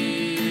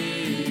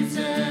Jesus.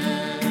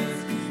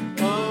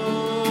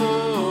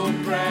 Oh,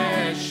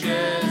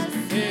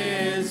 precious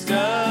is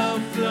the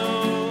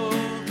flow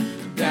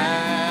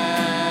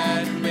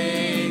that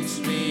makes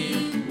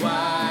me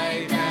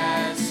white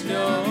as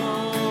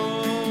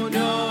snow.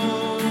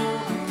 No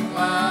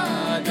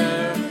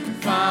other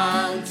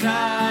fount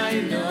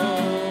I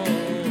know,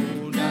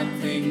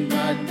 nothing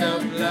but the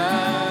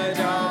blood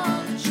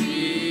of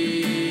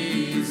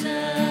Jesus.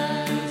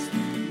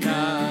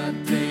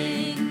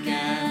 Nothing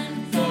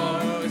can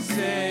for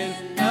sin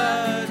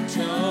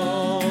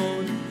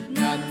atone,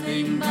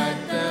 nothing but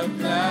the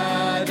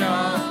blood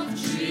of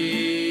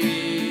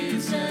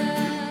Jesus.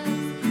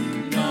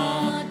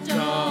 Not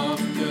of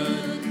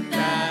good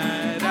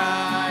that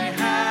I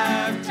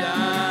have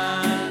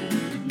done,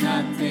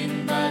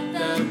 nothing but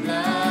the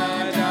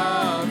blood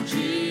of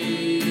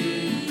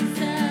Jesus.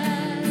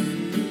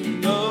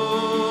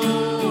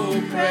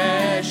 No,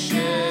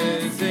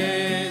 precious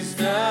is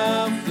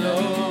the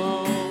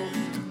flow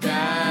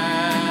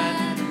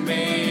that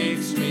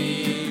makes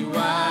me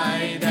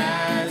white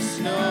as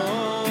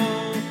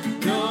snow.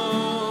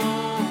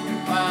 No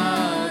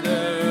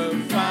other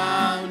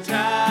fount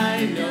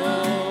I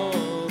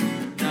know,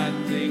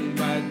 nothing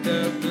but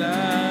the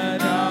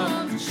blood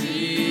of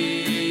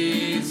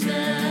Jesus.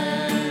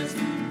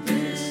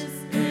 This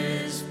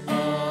is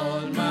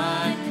all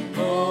my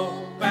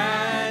hope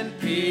and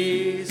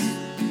peace,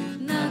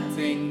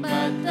 nothing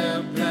but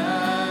the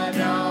blood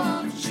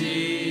of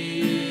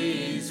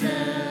Jesus.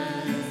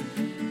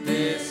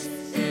 This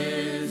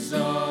is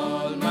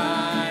all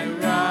my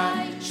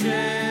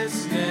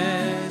righteousness,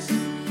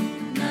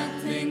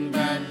 nothing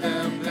but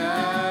the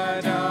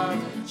blood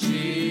of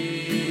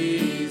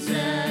Jesus.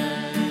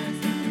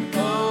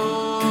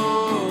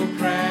 Oh,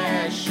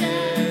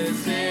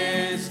 precious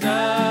is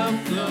the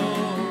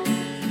flow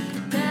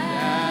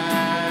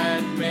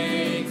that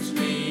makes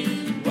me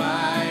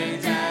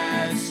white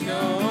as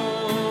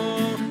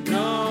snow.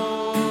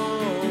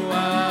 No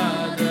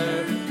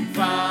other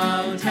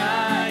fount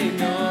I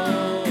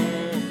know,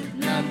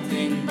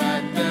 nothing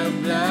but the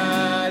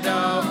blood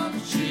of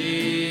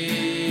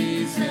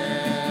Jesus.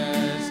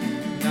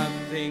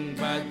 Nothing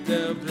but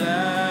the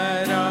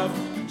blood of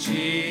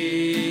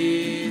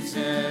Jesus.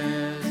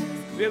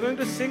 We are going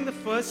to sing the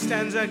first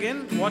stanza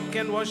again. What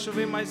can wash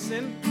away my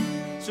sin?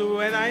 So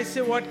when I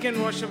say what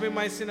can wash away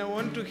my sin, I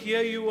want to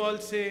hear you all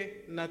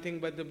say nothing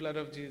but the blood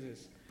of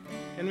Jesus.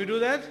 Can we do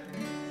that?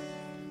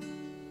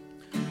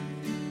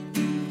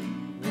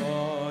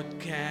 What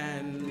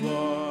can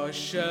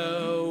wash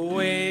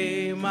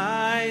away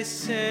my my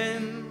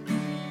sin?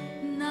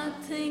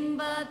 Nothing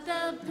but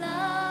the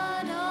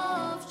blood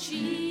of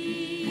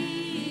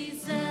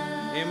Jesus.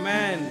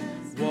 Amen.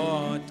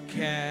 What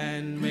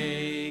can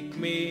make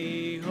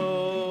me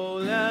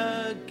whole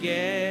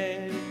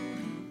again?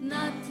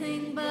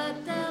 Nothing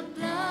but the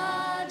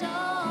blood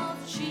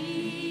of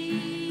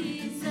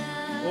Jesus.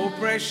 Oh,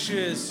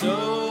 precious,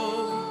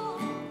 oh,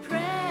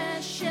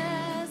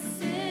 Precious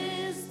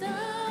is the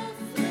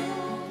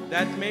flow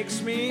that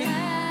makes me.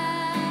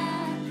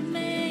 that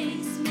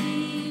makes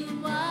me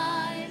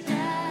white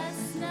as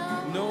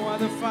snow. No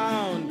other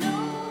found.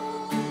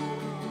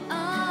 No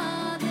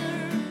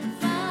other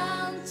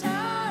fount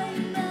I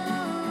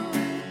know.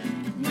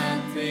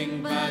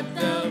 Nothing but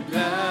the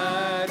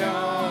blood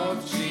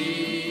of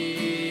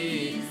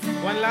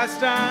Jesus. One last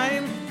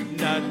time.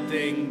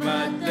 Nothing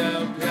but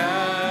the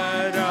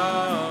blood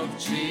of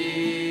Jesus.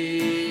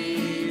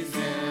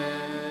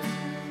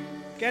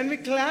 Can we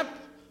clap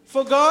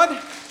for God?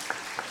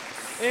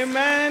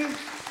 Amen.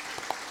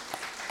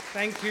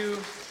 Thank you.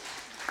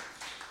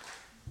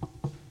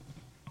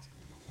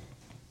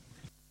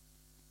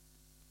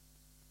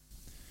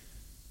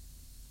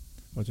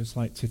 I'd just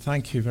like to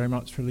thank you very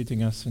much for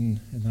leading us in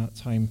that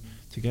time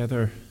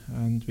together.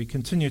 And we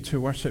continue to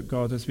worship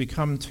God as we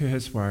come to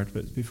his word.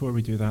 But before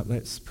we do that,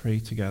 let's pray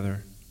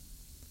together.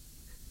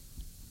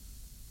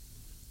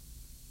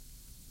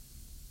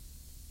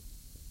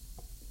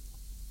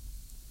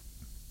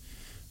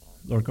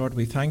 Lord God,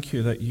 we thank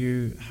you that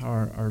you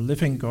are our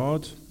living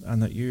God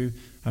and that you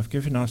have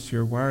given us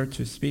your word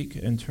to speak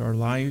into our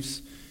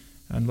lives.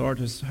 And Lord,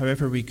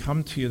 however we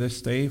come to you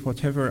this day,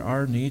 whatever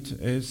our need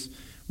is,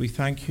 we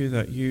thank you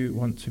that you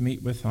want to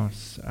meet with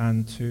us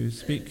and to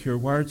speak your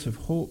words of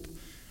hope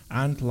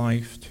and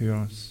life to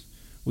us.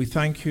 We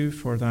thank you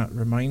for that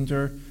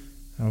reminder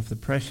of the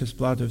precious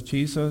blood of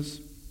Jesus.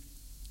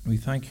 We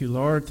thank you,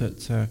 Lord,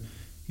 that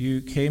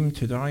you came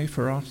to die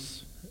for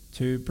us,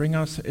 to bring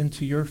us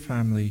into your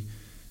family.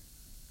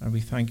 And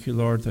we thank you,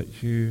 Lord,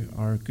 that you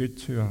are good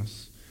to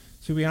us.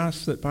 So we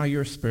ask that by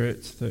your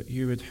Spirit that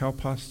you would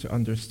help us to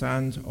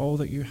understand all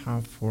that you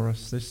have for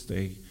us this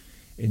day.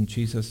 In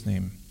Jesus'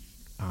 name,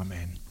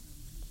 amen.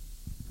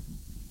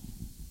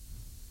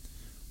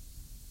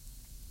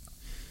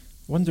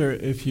 Wonder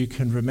if you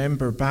can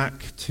remember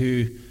back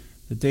to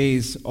the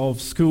days of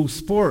school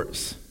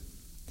sports.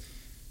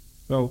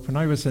 Well, when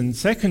I was in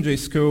secondary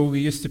school,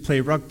 we used to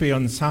play rugby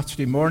on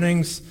Saturday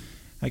mornings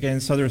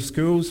against other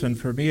schools, and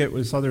for me it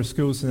was other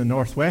schools in the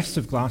northwest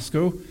of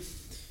Glasgow.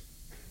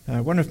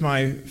 One of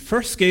my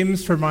first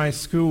games for my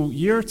school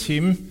year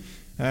team,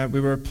 we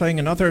were playing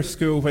another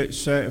school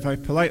which, if I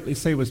politely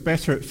say, was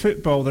better at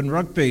football than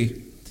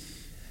rugby.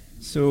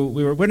 So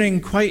we were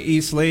winning quite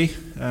easily,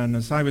 and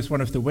as I was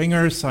one of the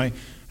wingers, I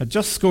had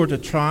just scored a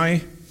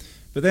try,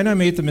 but then I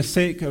made the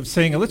mistake of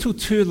saying a little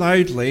too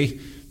loudly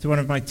to one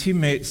of my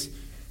teammates,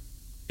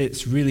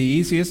 "It's really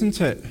easy, isn't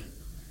it?"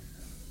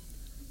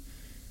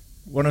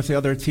 One of the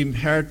other team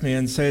heard me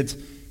and said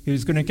he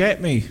was going to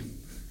get me,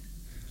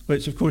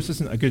 which of course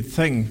isn't a good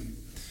thing.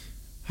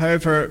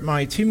 However,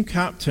 my team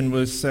captain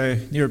was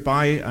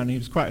nearby, and he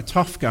was quite a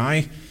tough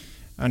guy,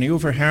 and he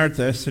overheard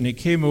this, and he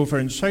came over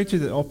and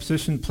shouted at the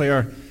opposition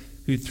player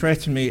who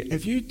threatened me,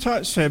 "If you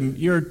touch him,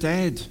 you're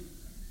dead."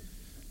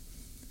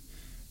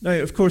 Now,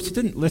 of course, it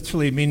didn't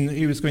literally mean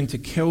he was going to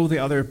kill the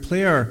other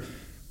player,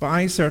 but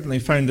I certainly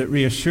found it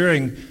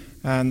reassuring,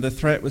 and the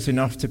threat was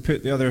enough to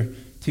put the other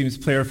team's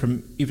player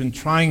from even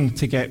trying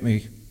to get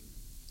me.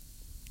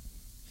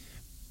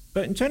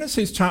 But in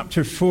Genesis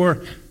chapter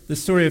 4, the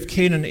story of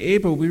Cain and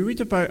Abel, we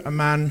read about a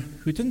man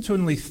who didn't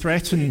only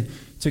threaten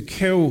to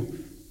kill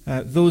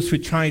those who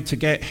tried to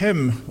get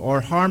him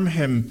or harm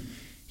him,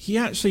 he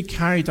actually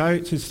carried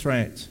out his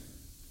threat.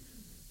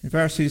 In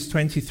verses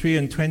 23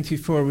 and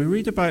 24, we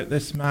read about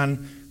this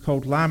man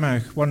called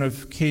Lamech, one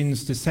of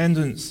Cain's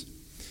descendants.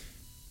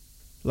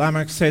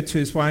 Lamech said to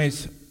his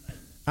wives,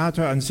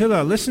 Ada and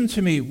Zillah, "Listen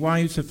to me,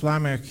 wives of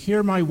Lamech,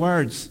 hear my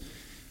words.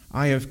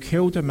 I have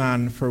killed a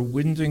man for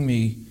wounding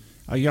me,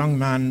 a young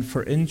man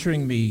for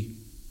injuring me.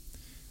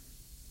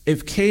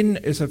 If Cain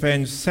is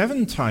avenged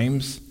 7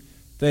 times,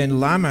 then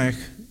Lamech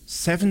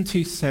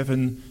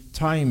 77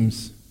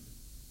 times.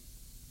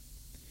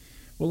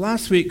 Well,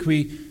 last week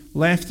we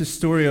left the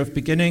story of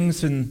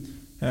beginnings and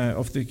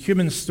of the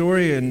human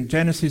story in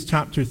Genesis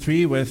chapter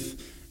 3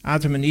 with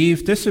Adam and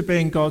Eve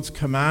disobeying God's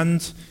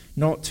command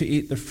not to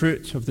eat the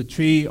fruit of the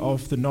tree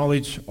of the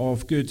knowledge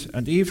of good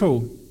and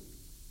evil.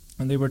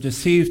 And they were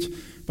deceived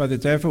by the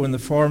devil in the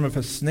form of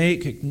a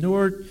snake,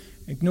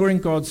 ignoring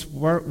God's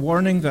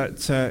warning that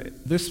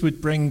this would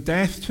bring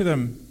death to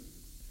them.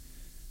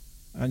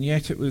 And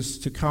yet it was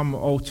to come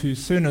all too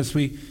soon, as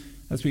we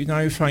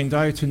now find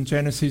out in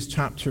Genesis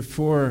chapter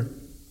 4.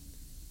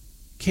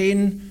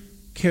 Cain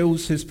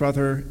kills his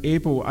brother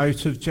Abel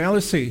out of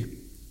jealousy.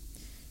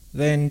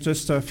 Then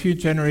just a few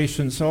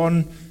generations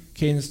on,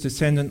 Cain's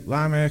descendant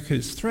Lamech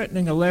is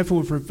threatening a level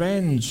of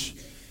revenge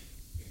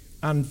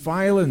and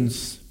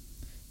violence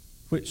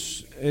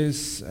which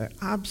is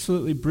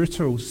absolutely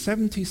brutal.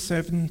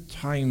 77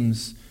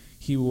 times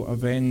he will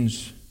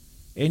avenge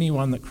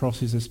anyone that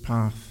crosses his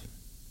path.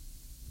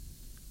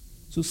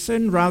 So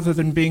sin, rather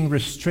than being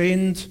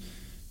restrained,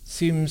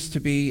 seems to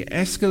be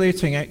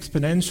escalating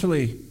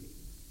exponentially.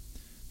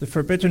 The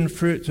forbidden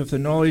fruit of the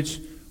knowledge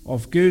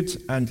of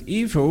good and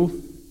evil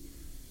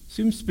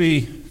seems to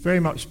be very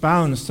much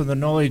balanced on the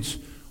knowledge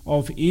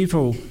of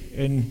evil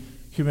in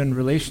human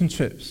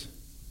relationships.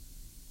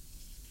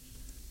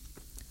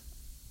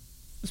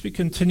 As we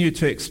continue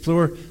to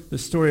explore the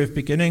story of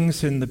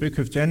beginnings in the book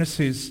of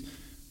Genesis,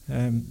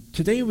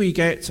 today we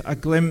get a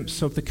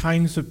glimpse of the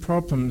kinds of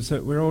problems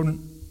that we're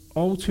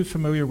all too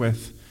familiar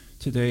with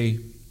today.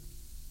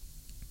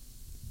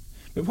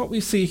 But what we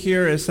see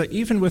here is that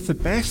even with the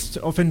best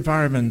of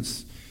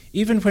environments,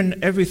 even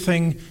when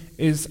everything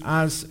is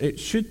as it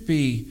should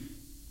be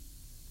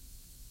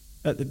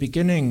at the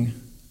beginning,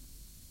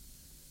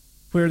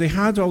 where they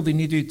had all they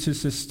needed to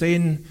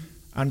sustain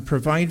and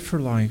provide for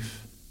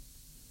life,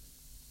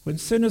 when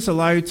sin is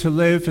allowed to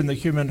live in the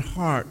human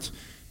heart,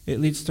 it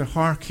leads to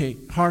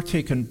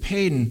heartache and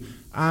pain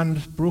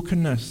and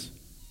brokenness.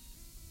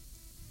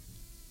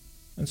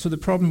 And so the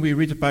problem we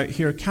read about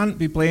here can't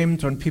be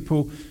blamed on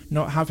people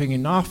not having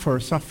enough or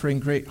suffering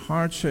great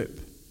hardship.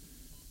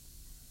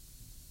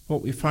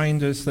 What we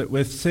find is that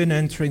with sin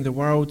entering the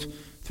world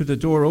through the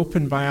door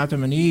opened by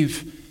Adam and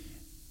Eve,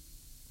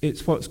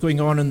 it's what's going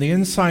on in the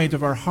inside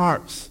of our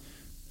hearts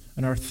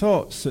and our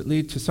thoughts that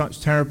lead to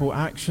such terrible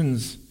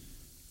actions.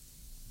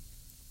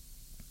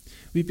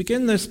 We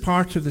begin this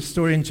part of the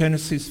story in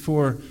Genesis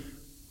 4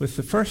 with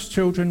the first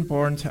children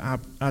born to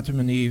Adam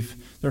and Eve,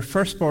 their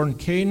firstborn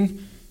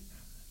Cain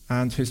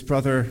and his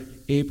brother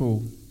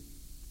Abel.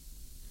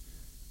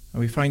 And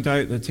we find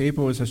out that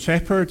Abel is a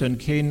shepherd and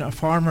Cain a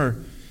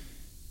farmer.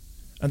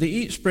 And they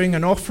each bring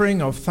an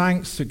offering of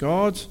thanks to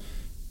God.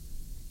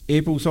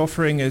 Abel's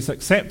offering is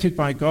accepted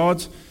by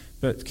God,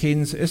 but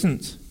Cain's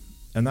isn't.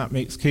 And that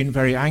makes Cain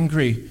very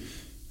angry.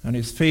 And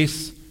his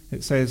face,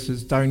 it says,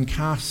 is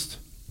downcast.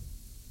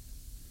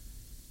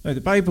 Now,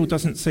 the Bible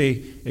doesn't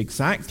say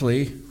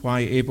exactly why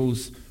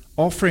Abel's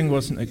offering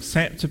wasn't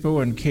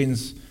acceptable and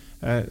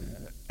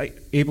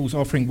Abel's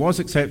offering was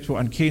acceptable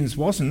and Cain's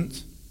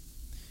wasn't.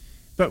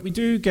 But we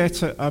do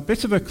get a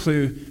bit of a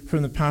clue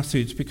from the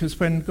passage, because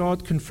when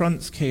God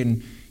confronts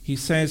Cain, he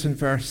says in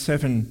verse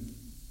 7,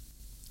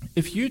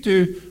 "If you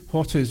do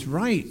what is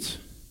right,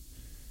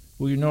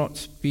 will you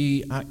not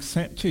be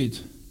accepted?"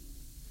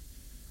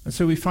 And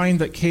so we find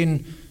that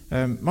Cain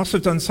must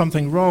have done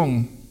something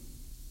wrong,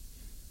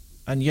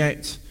 and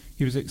yet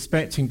he was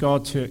expecting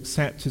God to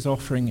accept his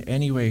offering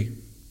anyway.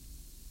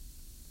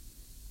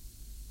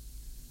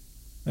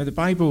 Now, the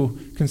Bible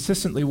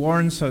consistently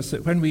warns us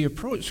that when we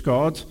approach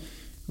God,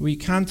 we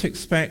can't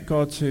expect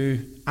God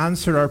to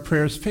answer our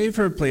prayers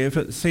favorably if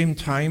at the same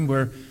time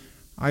we're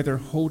either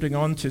holding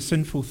on to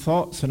sinful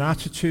thoughts and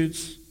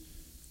attitudes,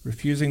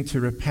 refusing to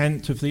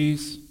repent of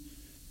these,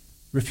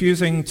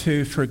 refusing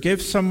to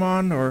forgive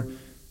someone, or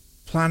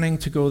planning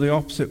to go the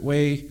opposite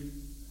way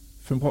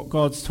from what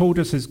God's told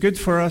us is good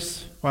for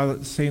us, while at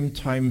the same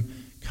time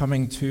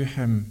coming to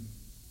him.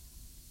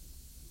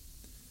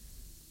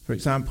 For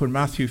example, in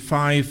Matthew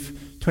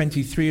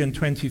 5:23 and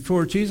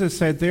 24, Jesus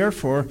said,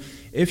 "Therefore,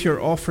 if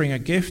you're offering a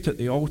gift at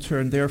the altar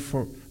and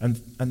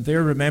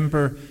there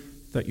remember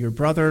that your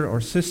brother or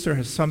sister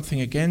has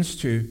something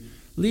against you,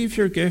 leave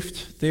your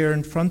gift there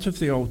in front of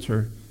the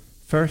altar.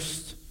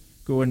 First,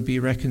 go and be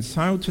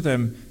reconciled to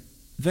them.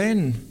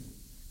 Then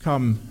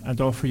come and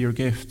offer your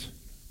gift."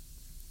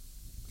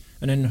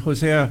 And in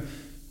Hosea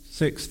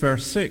 6,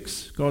 verse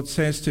 6, God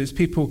says to his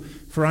people,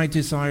 "For I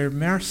desire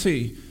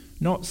mercy,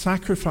 not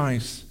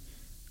sacrifice,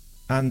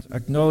 and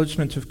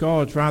acknowledgement of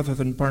God rather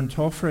than burnt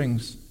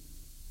offerings."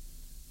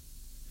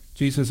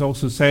 Jesus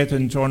also said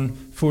in John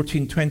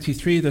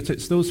 14:23 that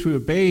it's those who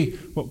obey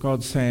what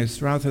God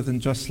says rather than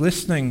just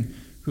listening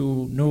who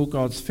will know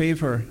God's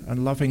favor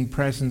and loving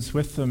presence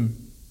with them.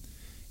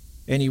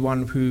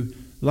 "Anyone who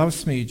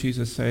loves me,"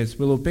 Jesus says,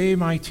 "will obey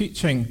my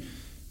teaching.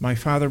 My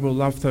Father will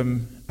love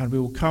them, and we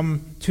will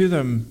come to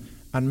them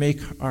and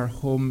make our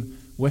home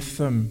with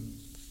them."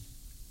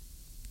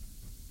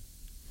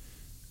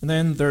 And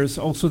then there's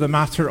also the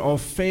matter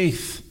of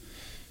faith,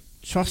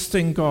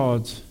 trusting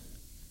God.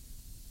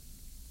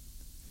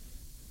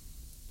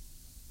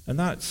 And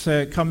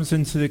that comes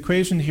into the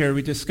equation here.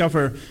 We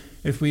discover,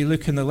 if we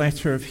look in the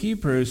letter of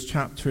Hebrews,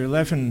 chapter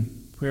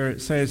 11, where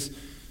it says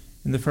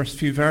in the first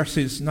few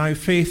verses, "Now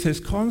faith is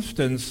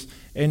confidence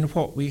in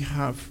what we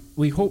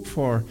hope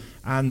for,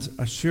 and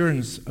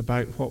assurance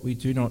about what we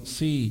do not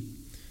see."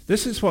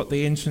 This is what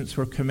the ancients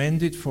were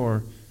commended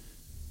for.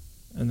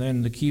 And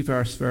then the key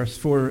verse, verse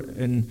 4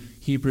 in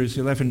Hebrews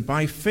 11,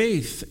 "By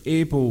faith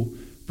Abel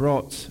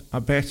brought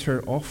a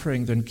better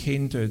offering than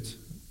Cain did.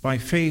 By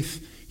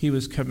faith he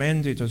was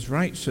commended as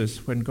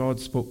righteous when God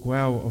spoke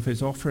well of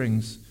his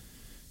offerings.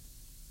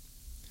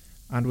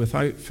 And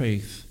without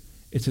faith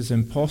it is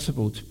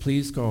impossible to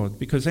please God,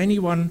 because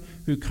anyone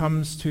who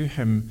comes to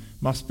him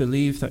must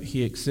believe that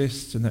he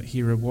exists and that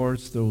he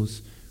rewards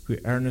those who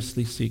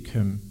earnestly seek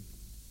him."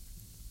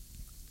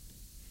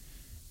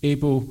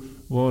 Abel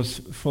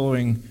was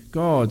following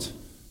God,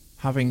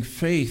 having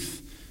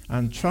faith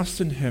and trust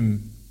in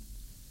him.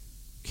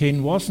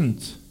 Cain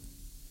wasn't.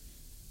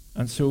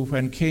 And so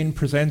when Cain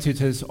presented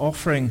his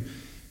offering,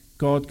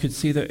 God could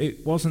see that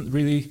it wasn't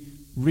really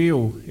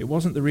real. It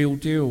wasn't the real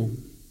deal.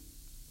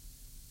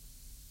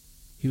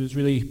 He was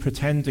really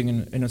pretending,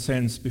 in a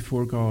sense,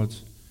 before God.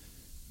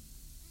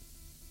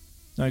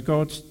 Now,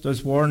 God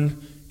does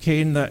warn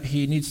Cain that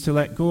he needs to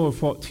let go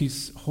of what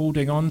he's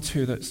holding on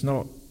to that's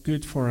not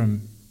good for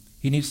him.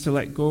 He needs to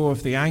let go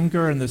of the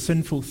anger and the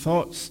sinful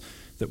thoughts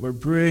that were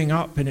brewing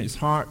up in his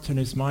heart and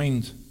his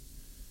mind.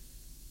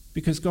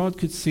 Because God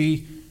could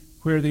see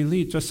where they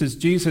lead. Just as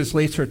Jesus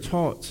later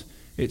taught,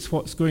 it's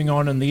what's going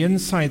on the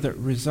inside that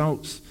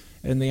results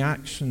in the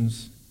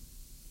actions.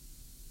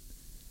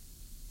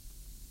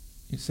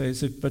 He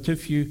says, but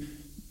if you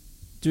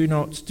do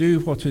not do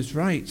what is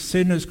right,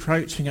 sin is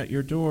crouching at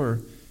your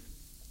door.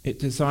 It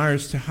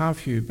desires to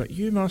have you, but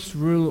you must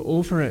rule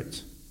over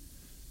it.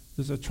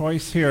 There's a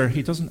choice here.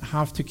 He doesn't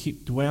have to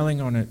keep dwelling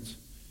on it.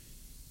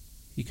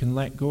 He can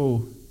let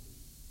go.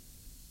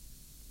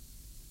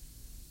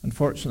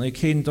 Unfortunately,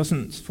 Cain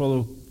doesn't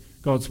follow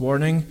God's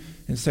warning.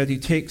 Instead, he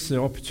takes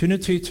the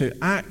opportunity to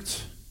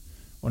act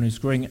on his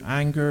growing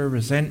anger,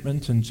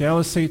 resentment, and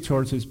jealousy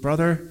towards his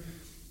brother.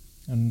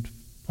 And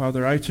while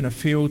they're out in a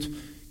field,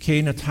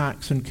 Cain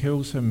attacks and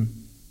kills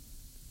him.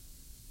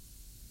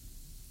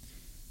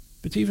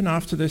 But even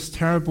after this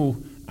terrible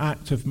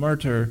act of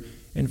murder,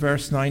 in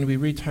verse 9, we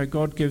read how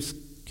God gives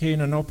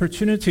Cain an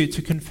opportunity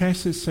to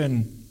confess his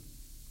sin.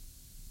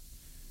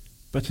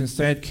 But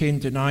instead, Cain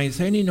denies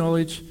any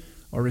knowledge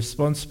or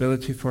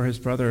responsibility for his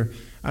brother.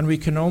 And we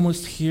can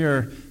almost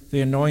hear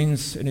the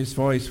annoyance in his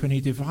voice when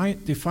he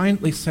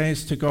defiantly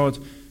says to God,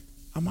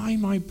 "Am I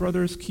my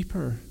brother's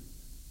keeper?"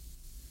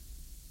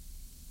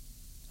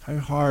 How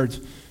hard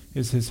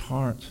is his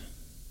heart?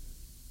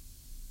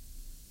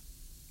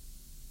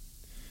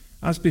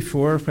 As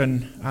before,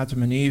 when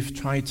Adam and Eve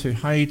tried to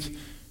hide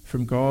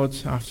from God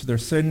after their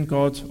sin,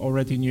 God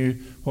already knew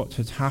what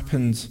had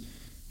happened.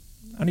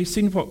 And he's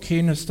seen what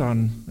Cain has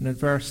done. And in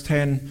verse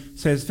 10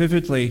 says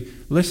vividly,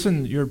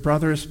 "Listen, your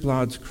brother's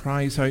blood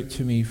cries out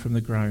to me from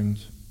the ground."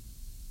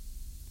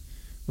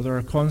 Well, there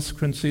are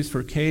consequences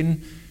for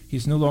Cain.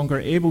 He's no longer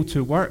able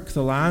to work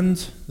the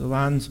land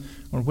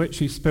on which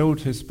he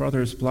spilled his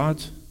brother's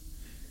blood,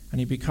 and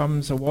he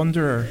becomes a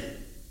wanderer.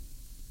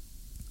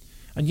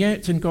 And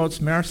yet, in God's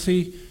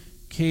mercy,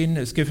 Cain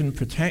is given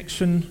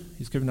protection.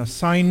 He's given a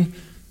sign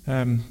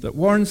that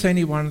warns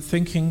anyone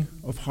thinking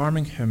of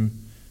harming him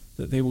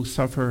that they will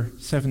suffer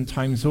 7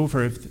 times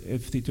over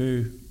if they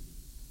do.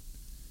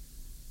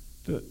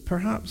 But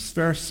perhaps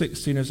verse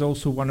 16 is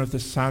also one of the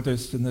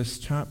saddest in this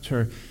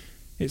chapter.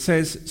 It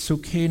says, "So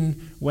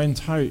Cain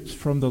went out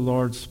from the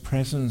Lord's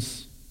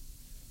presence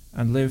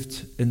and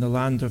lived in the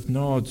land of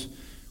Nod,"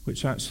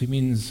 which actually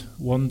means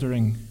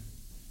wandering,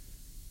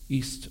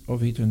 east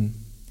of Eden.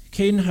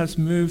 Cain has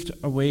moved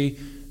away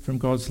from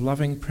God's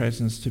loving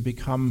presence to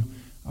become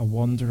a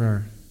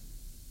wanderer.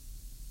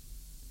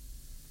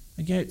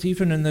 And yet,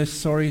 even in this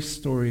sorry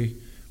story,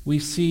 we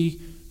see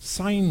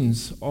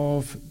signs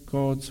of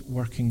God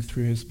working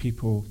through his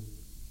people.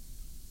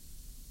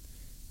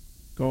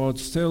 God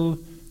still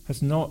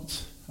has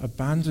not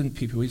abandoned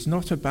people. He's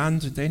not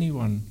abandoned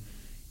anyone.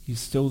 He's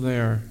still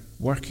there,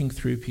 working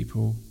through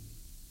people.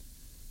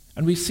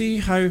 And we see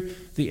how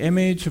the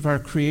image of our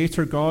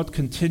Creator God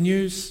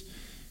continues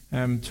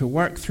to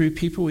work through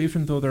people,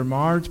 even though they're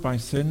marred by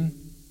sin.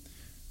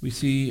 We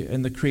see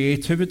in the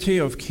creativity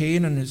of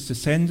Cain and his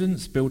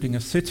descendants building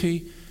a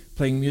city,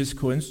 playing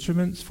musical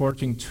instruments,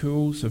 forging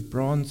tools of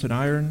bronze and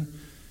iron,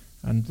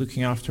 and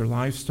looking after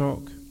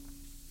livestock.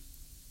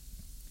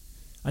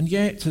 And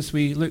yet, as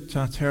we looked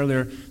at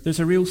earlier,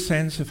 there's a real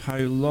sense of how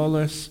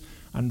lawless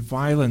and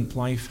violent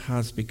life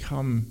has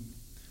become,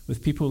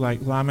 with people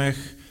like Lamech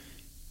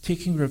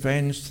taking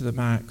revenge to the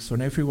max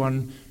on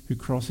everyone who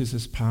crosses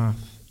his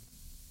path.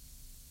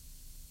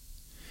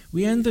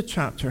 We end the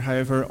chapter,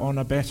 however, on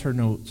a better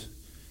note,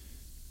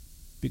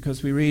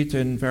 because we read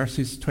in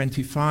verses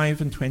 25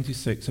 and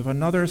 26 of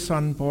another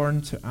son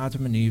born to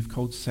Adam and Eve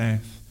called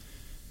Seth,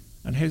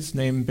 and his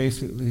name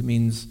basically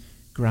means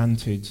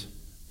granted.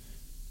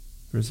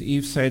 For as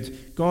Eve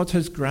said, God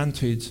has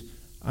granted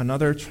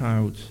another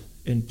child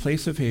in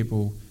place of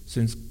Abel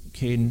since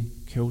Cain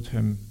killed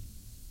him.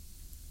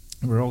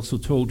 And we're also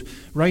told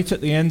right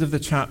at the end of the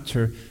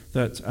chapter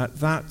that at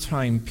that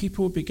time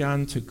people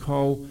began to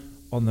call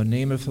on the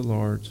name of the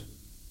Lord.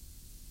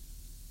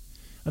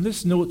 And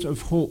this note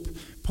of hope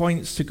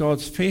points to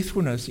God's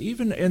faithfulness,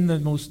 even in the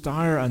most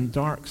dire and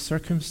dark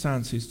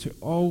circumstances, to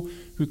all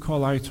who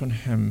call out on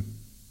him.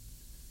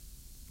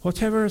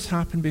 Whatever has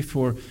happened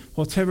before,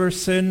 whatever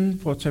sin,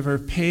 whatever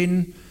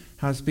pain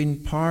has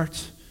been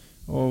part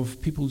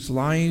of people's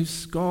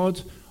lives,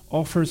 God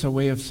offers a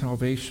way of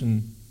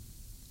salvation.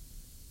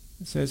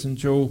 It says in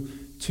Joel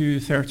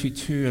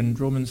 2:32 and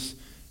Romans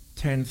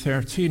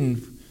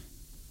 10:13,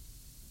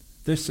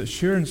 this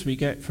assurance we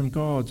get from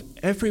God: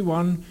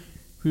 everyone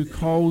who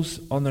calls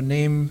on the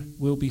name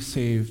will be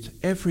saved.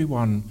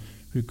 Everyone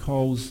who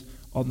calls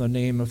on the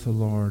name of the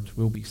Lord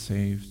will be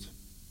saved.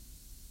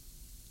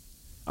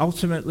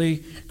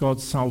 Ultimately,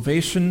 God's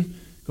salvation,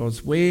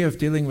 God's way of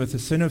dealing with the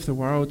sin of the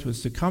world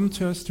was to come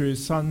to us through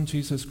his Son,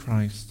 Jesus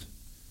Christ.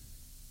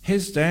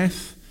 His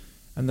death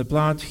and the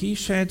blood he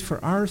shed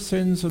for our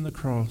sins on the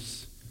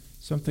cross,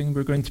 something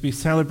we're going to be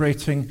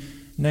celebrating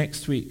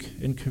next week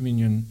in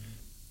communion,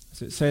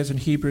 as it says in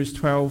Hebrews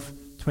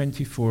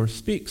 12:24,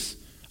 speaks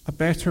a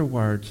better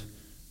word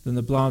than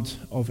the blood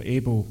of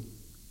Abel.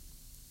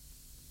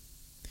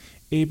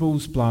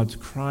 Abel's blood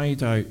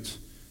cried out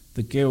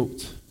the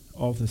guilt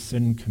of the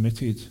sin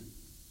committed.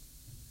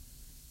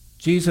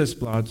 Jesus'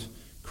 blood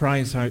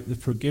cries out the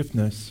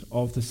forgiveness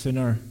of the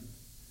sinner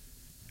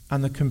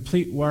and the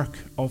complete work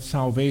of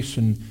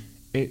salvation.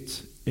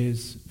 It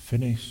is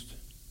finished.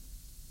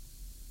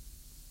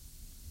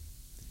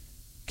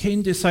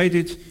 Cain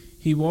decided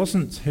he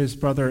wasn't his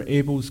brother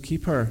Abel's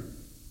keeper.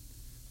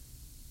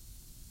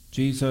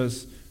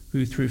 Jesus,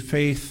 who through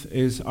faith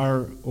is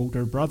our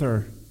older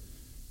brother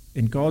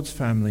in God's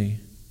family,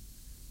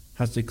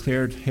 has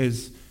declared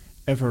his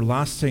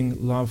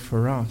everlasting love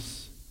for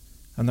us,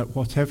 and that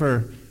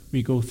whatever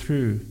we go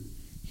through,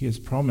 he has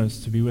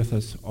promised to be with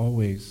us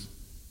always.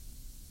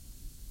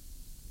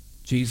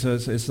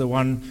 Jesus is the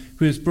one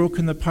who has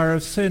broken the power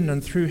of sin,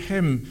 and through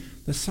him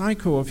the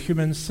cycle of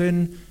human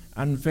sin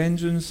and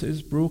vengeance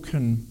is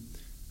broken.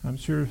 I'm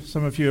sure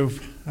some of you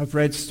have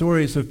read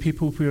stories of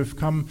people who have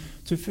come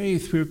to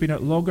faith, who have been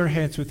at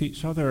loggerheads with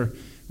each other.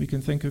 We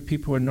can think of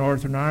people in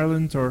Northern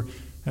Ireland or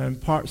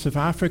parts of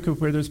Africa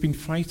where there's been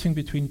fighting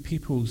between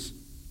peoples.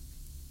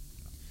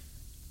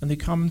 And they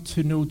come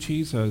to know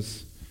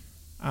Jesus,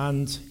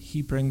 and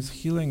he brings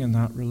healing in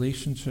that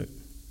relationship.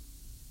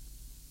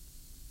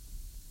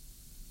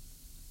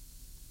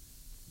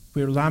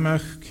 Where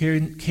Lamech,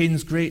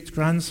 Cain's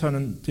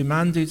great-grandson,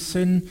 demanded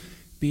sin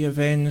be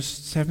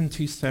avenged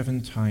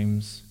 77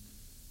 times,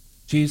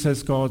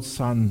 Jesus, God's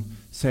Son,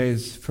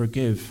 says,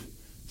 forgive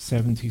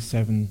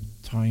 77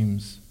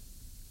 times.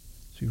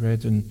 As we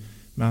read in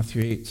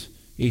Matthew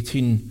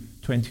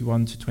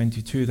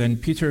 8:18-21-22, then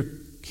Peter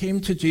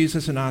came to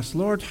Jesus and asked,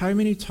 Lord, how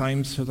many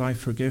times shall I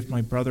forgive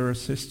my brother or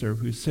sister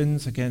who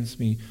sins against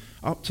me?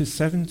 Up to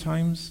 7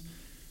 times?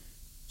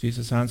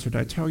 Jesus answered,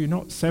 I tell you,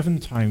 not 7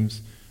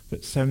 times,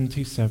 but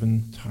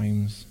 77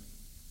 times.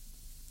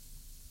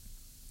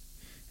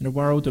 In a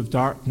world of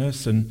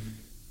darkness and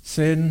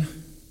sin,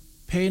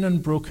 pain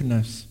and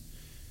brokenness,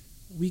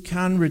 we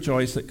can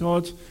rejoice that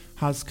God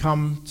has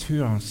come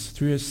to us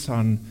through his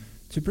Son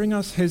to bring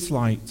us his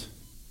light,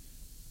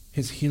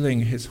 his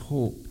healing, his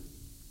hope,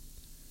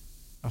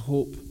 a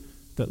hope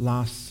that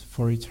lasts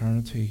for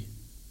eternity.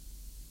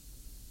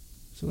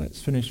 So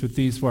let's finish with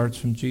these words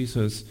from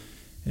Jesus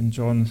in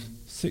John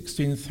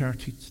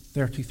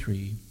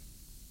 16:33.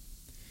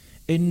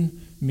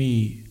 In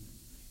me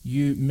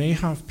you may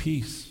have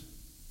peace.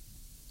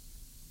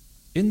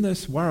 In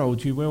this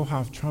world you will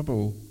have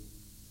trouble,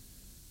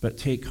 but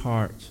take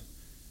heart.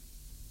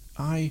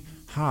 I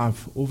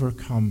have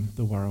overcome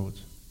the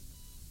world.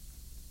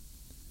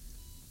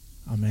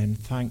 Amen.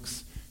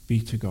 Thanks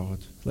be to God.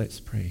 Let's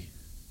pray.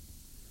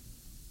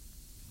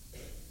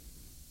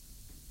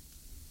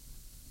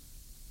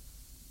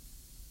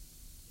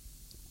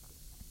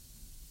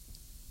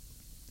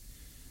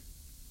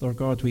 Lord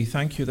God, we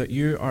thank you that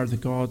you are the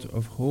God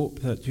of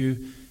hope, that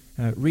you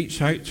reach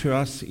out to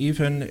us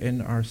even in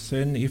our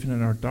sin, even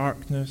in our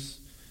darkness,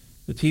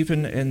 that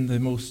even in the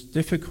most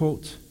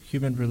difficult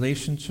human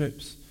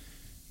relationships,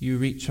 you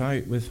reach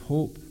out with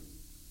hope.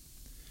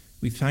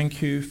 We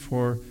thank you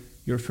for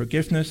your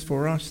forgiveness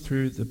for us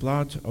through the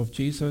blood of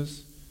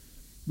Jesus.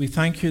 We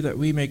thank you that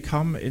we may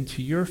come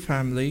into your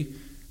family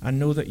and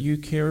know that you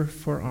care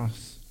for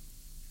us.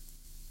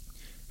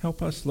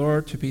 Help us,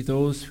 Lord, to be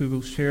those who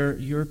will share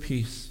your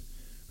peace,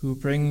 who will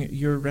bring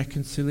your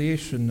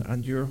reconciliation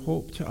and your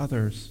hope to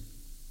others.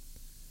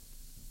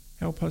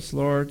 Help us,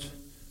 Lord,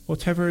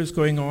 whatever is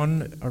going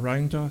on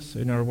around us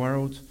in our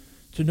world,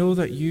 to know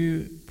that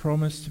you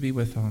promise to be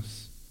with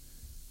us,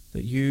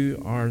 that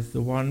you are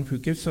the one who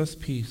gives us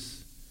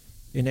peace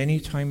in any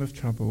time of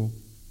trouble,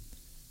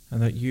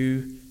 and that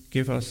you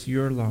give us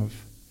your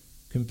love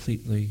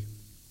completely.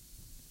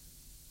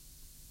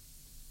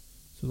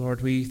 So,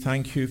 Lord, we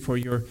thank you for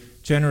your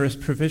generous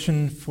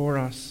provision for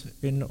us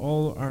in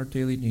all our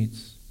daily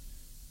needs.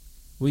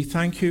 We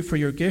thank you for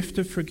your gift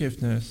of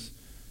forgiveness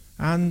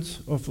and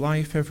of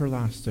life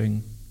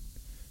everlasting,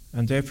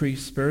 and every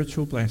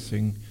spiritual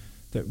blessing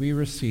that we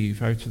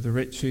receive out of the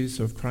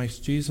riches of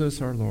Christ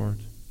Jesus our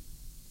Lord.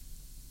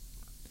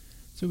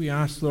 So we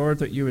ask, Lord,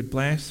 that you would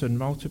bless and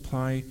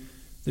multiply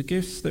the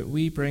gifts that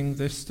we bring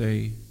this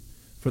day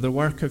for the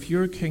work of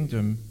your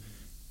kingdom,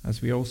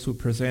 as we also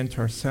present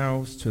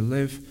ourselves to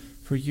live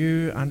for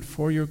you and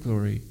for your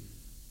glory,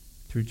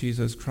 through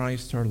Jesus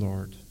Christ our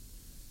Lord.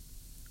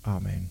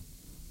 Amen.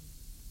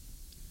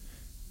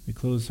 We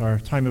close our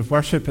time of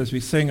worship as we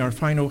sing our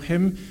final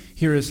hymn,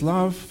 Here is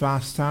Love,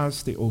 Vast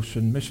as the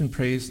Ocean, Mission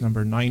Praise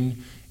number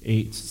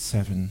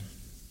 987.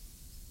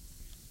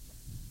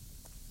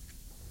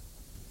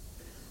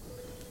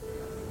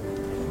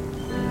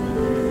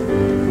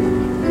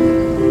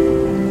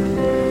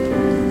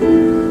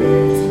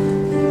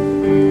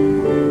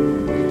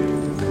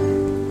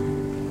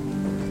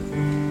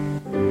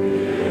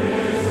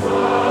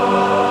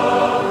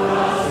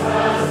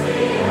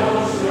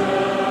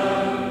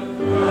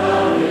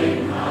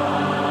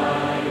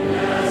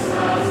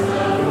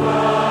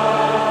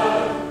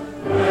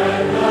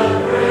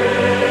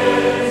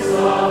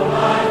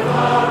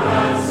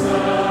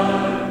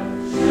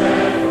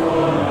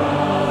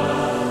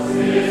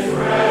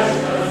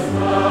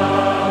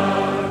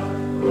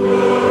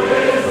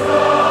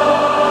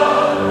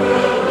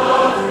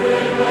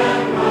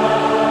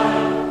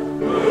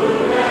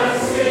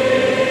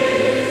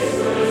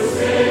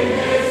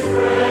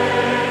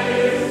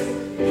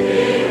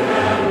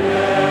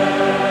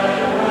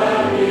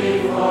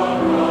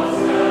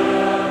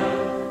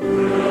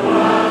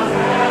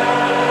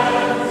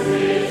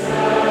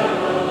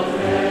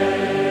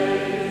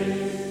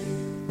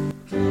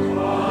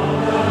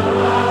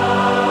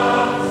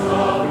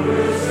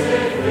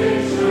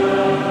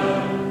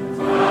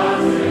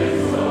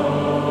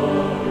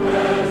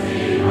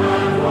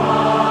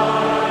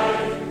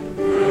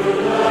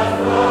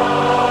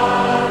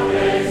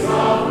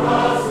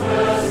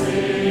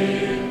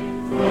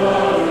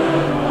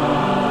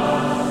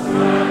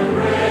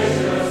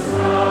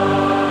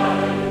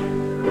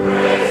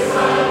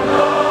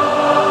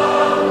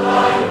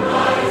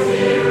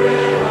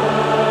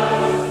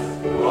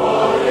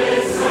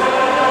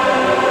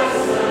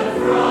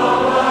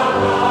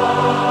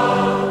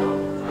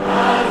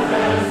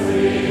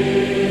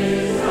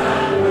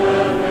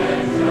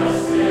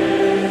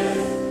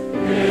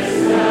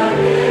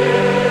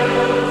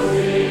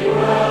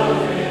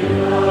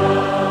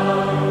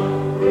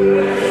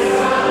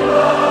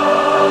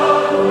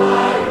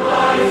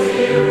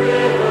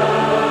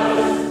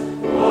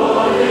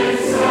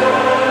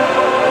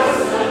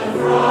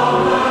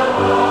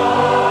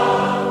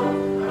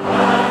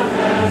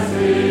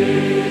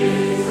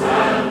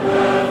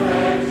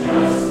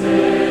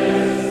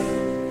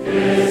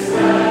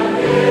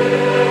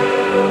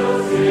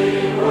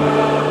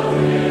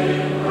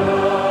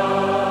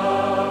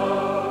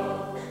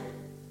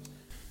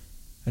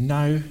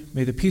 now,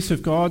 may the peace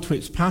of God,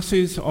 which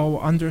passes all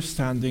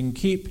understanding,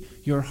 keep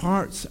your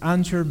hearts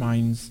and your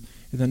minds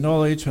in the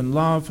knowledge and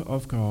love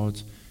of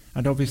God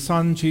and of his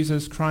Son,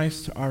 Jesus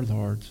Christ our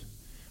Lord.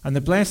 And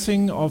the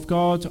blessing of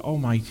God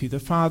Almighty, the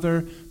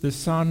Father, the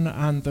Son,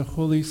 and the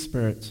Holy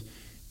Spirit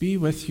be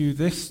with you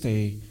this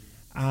day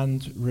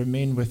and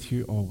remain with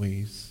you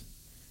always.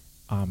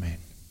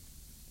 Amen.